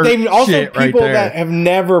dark heart. They've also shit people right there. that have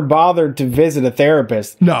never bothered to visit a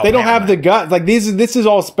therapist. No, they don't have the guts. Like this is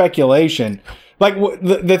all speculation. Like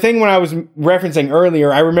the thing when I was referencing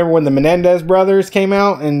earlier, I remember when the Menendez brothers came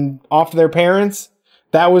out and off their parents.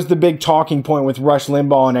 That was the big talking point with Rush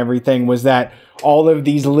Limbaugh and everything, was that all of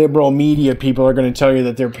these liberal media people are going to tell you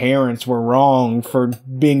that their parents were wrong for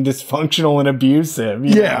being dysfunctional and abusive.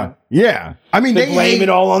 You know? Yeah. I mean, they blame it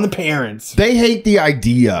all on the parents. They hate the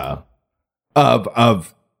idea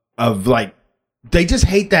of like, they just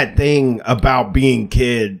hate that thing about being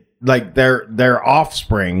kid, like their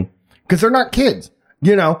offspring, because they're not kids.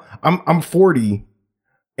 You know, I'm 40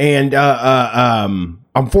 and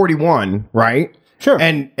I'm 41, right? Sure.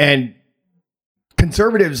 And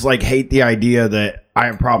conservatives like hate the idea that I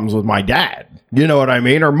have problems with my dad. You know what I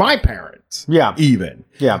mean? Or my parents. Yeah. Even.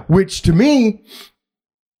 Yeah. Which to me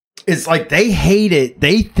is like they hate it.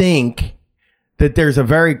 They think that there's a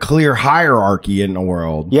very clear hierarchy in the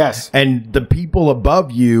world. Yes. And the people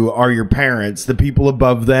above you are your parents. The people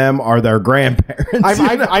above them are their grandparents.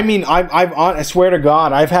 I swear to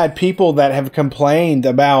God, I've had people that have complained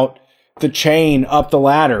about the chain up the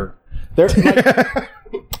ladder. There's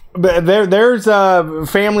a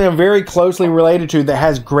family I'm very closely related to that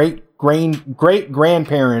has great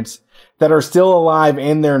grandparents that are still alive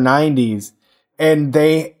in their 90s, and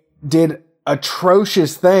they did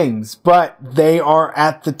atrocious things, but they are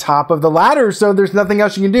at the top of the ladder, so there's nothing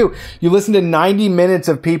else you can do. You listen to 90 minutes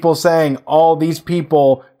of people saying all these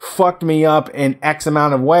people fucked me up in X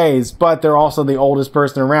amount of ways, but they're also the oldest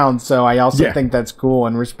person around, so I also think that's cool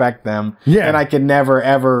and respect them. Yeah. And I could never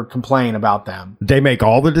ever complain about them. They make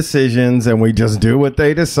all the decisions and we just do what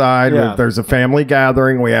they decide. If there's a family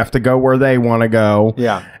gathering, we have to go where they want to go.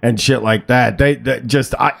 Yeah. And shit like that.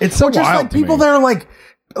 It's so wild. Like people that are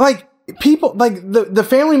like people like the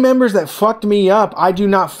family members that fucked me up, I do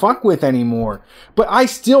not fuck with anymore. But I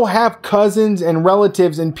still have cousins and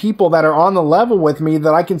relatives and people that are on the level with me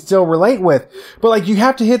that I can still relate with. But like, you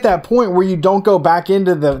have to hit that point where you don't go back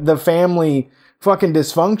into the family fucking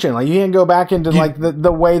dysfunction. Like, you can't go back into like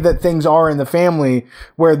the way that things are in the family,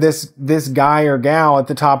 where this guy or gal at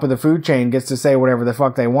the top of the food chain gets to say whatever the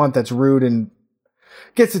fuck they want that's rude and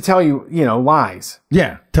gets to tell you, lies.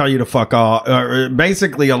 Yeah, tell you to fuck off.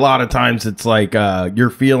 Basically, a lot of times it's like your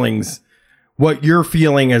feelings, what you're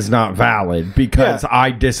feeling is not valid because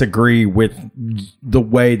I disagree with the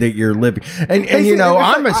way that you're living. And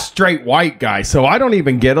I'm a straight white guy, so I don't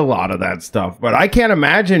even get a lot of that stuff. But I can't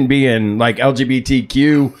imagine being like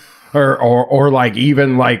LGBTQ or like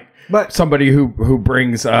even like somebody who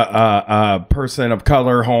brings a person of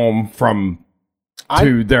color home from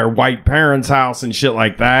to their white parents' house and shit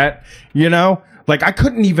like that, like I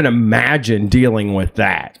couldn't even imagine dealing with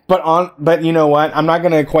that. But you know what? I'm not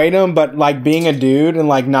going to equate them, but like being a dude and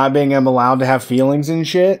like not being allowed to have feelings and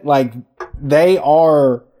shit, like they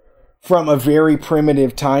are from a very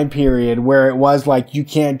primitive time period where it was like, you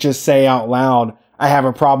can't just say out loud, I have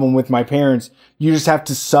a problem with my parents. You just have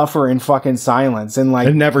to suffer in fucking silence and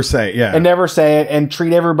never say it. Yeah. And never say it and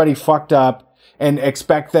treat everybody fucked up and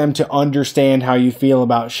expect them to understand how you feel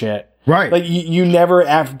about shit. Right. Like, you never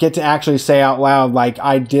get to actually say out loud, like,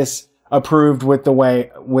 I disapproved with the way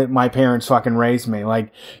my parents fucking raised me.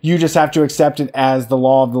 Like, you just have to accept it as the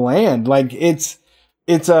law of the land. Like, and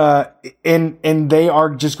they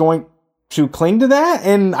are just going to cling to that.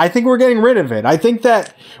 And I think we're getting rid of it. I think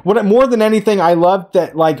that more than anything, I love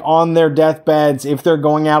that, like, on their deathbeds, if they're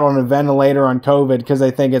going out on a ventilator on COVID because they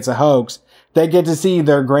think it's a hoax, they get to see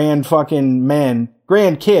their grandkids,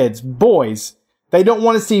 boys. They don't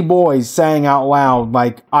want to see boys saying out loud,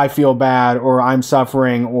 like, I feel bad, or I'm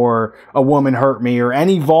suffering, or a woman hurt me, or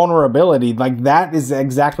any vulnerability. Like, that is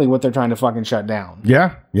exactly what they're trying to fucking shut down.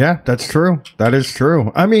 Yeah, that's true. That is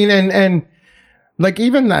true. I mean, and like,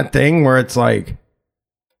 even that thing where it's like,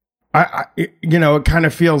 it kind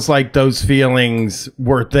of feels like those feelings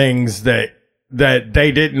were things that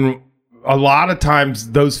they didn't. A lot of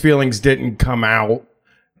times those feelings didn't come out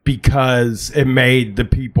because it made the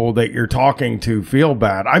people that you're talking to feel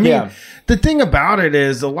bad. I mean, the thing about it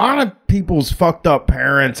is a lot of people's fucked up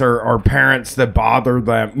parents are parents that bother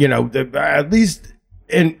them, at least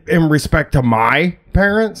in respect to my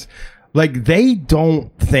parents, like they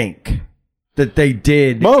don't think that they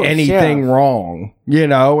did anything wrong,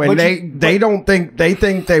 and they don't think, they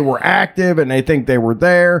think they were active and they think they were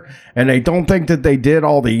there and they don't think that they did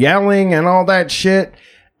all the yelling and all that shit.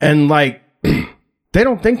 And like, they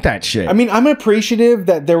don't think that shit. I mean, I'm appreciative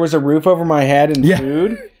that there was a roof over my head and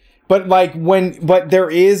food, but like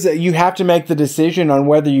you have to make the decision on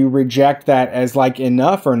whether you reject that as like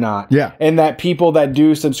enough or not. Yeah. And that people that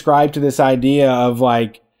do subscribe to this idea of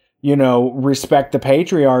like, respect the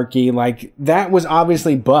patriarchy, like that was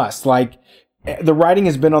obviously bust. Like the writing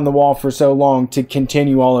has been on the wall for so long to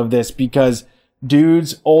continue all of this because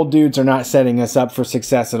old dudes are not setting us up for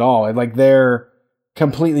success at all. Like they're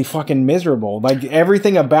completely fucking miserable. Like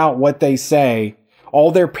everything about what they say,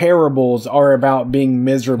 all their parables are about being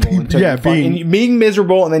miserable. Being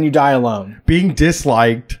miserable and then you die alone. Being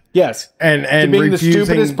disliked. Yes. And being refusing. The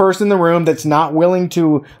stupidest person in the room that's not willing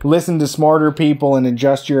to listen to smarter people and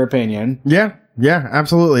adjust your opinion. Yeah. Yeah,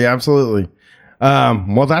 absolutely. Absolutely.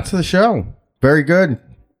 Well, that's the show. Very good.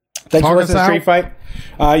 Thanks for listening to Street Fight.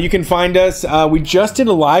 You can find us. We just did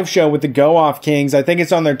a live show with the Go Off Kings. I think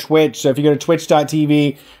it's on their Twitch. So if you go to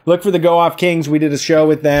twitch.tv, look for the Go Off Kings. We did a show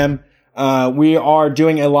with them. We are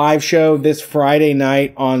doing a live show this Friday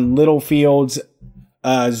night on Littlefield's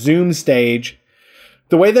Zoom stage.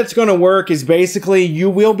 The way that's going to work is basically you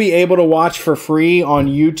will be able to watch for free on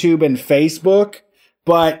YouTube and Facebook.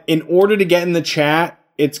 But in order to get in the chat,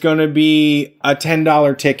 it's going to be a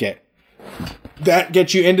 $10 ticket. That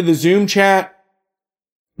gets you into the Zoom chat.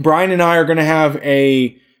 Brian and I are going to have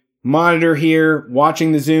a monitor here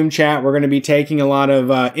watching the Zoom chat. We're going to be taking a lot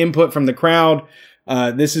of input from the crowd.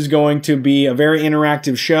 This is going to be a very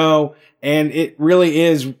interactive show, and it really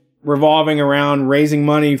is revolving around raising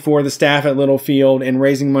money for the staff at Littlefield and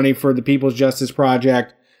raising money for the People's Justice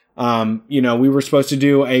Project. We were supposed to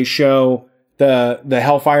do a show, the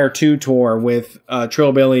Hellfire 2 tour with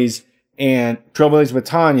Trillbillies with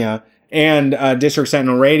Tanya and District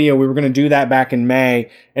Sentinel Radio. We were going to do that back in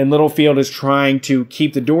May, and Littlefield is trying to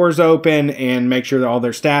keep the doors open and make sure that all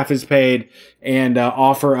their staff is paid and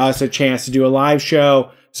offer us a chance to do a live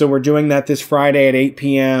show. So we're doing that this Friday at 8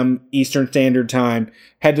 p.m. Eastern Standard Time.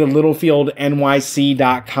 Head to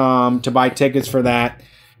littlefieldnyc.com to buy tickets for that.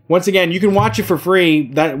 Once again, you can watch it for free.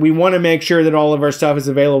 That we want to make sure that all of our stuff is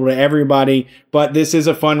available to everybody, but this is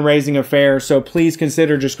a fundraising affair, so please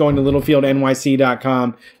consider just going to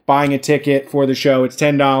littlefieldnyc.com, buying a ticket for the show. It's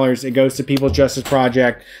 $10. It goes to People's Justice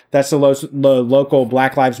Project. That's the local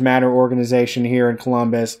Black Lives Matter organization here in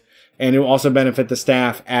Columbus, and it will also benefit the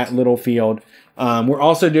staff at Littlefield. We're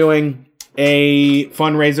also doing a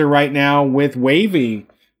fundraiser right now with Wavy,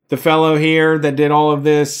 the fellow here that did all of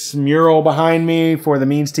this mural behind me for the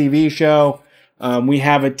Means TV show. We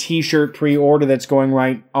have a t-shirt pre-order that's going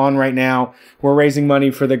on right now. We're raising money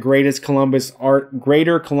for the Greater Columbus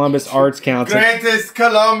Arts Council. Greatest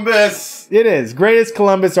Columbus! It is. Greatest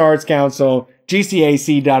Columbus Arts Council,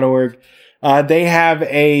 gcac.org. They have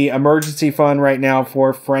a emergency fund right now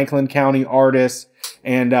for Franklin County artists,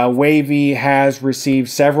 and Wavy has received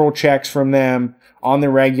several checks from them on the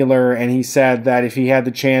regular, and he said that if he had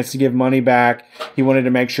the chance to give money back, he wanted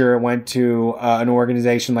to make sure it went to an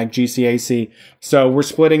organization like GCAC. So we're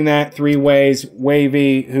splitting that 3 ways.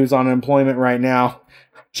 Wavy, who's on unemployment right now,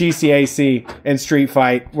 GCAC, and Street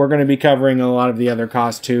Fight. We're going to be covering a lot of the other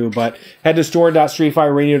costs too, but head to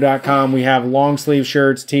store.streetfightradio.com. We have long sleeve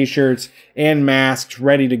shirts, t-shirts, and masks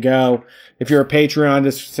ready to go. If you're a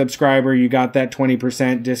Patreon subscriber, you got that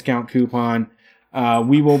 20% discount coupon.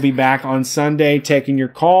 We will be back on Sunday taking your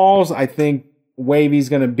calls. I think Wavy's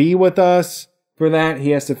going to be with us for that. He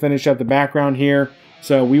has to finish up the background here.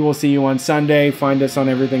 So we will see you on Sunday. Find us on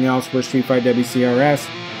everything else for Street Fight WCRS.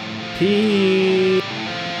 Peace.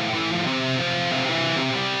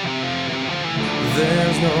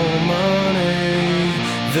 There's no money,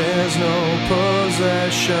 there's no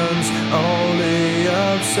possessions, only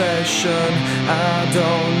obsession. I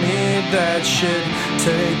don't need that shit.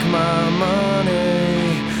 Take my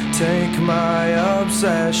money, take my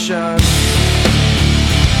obsession.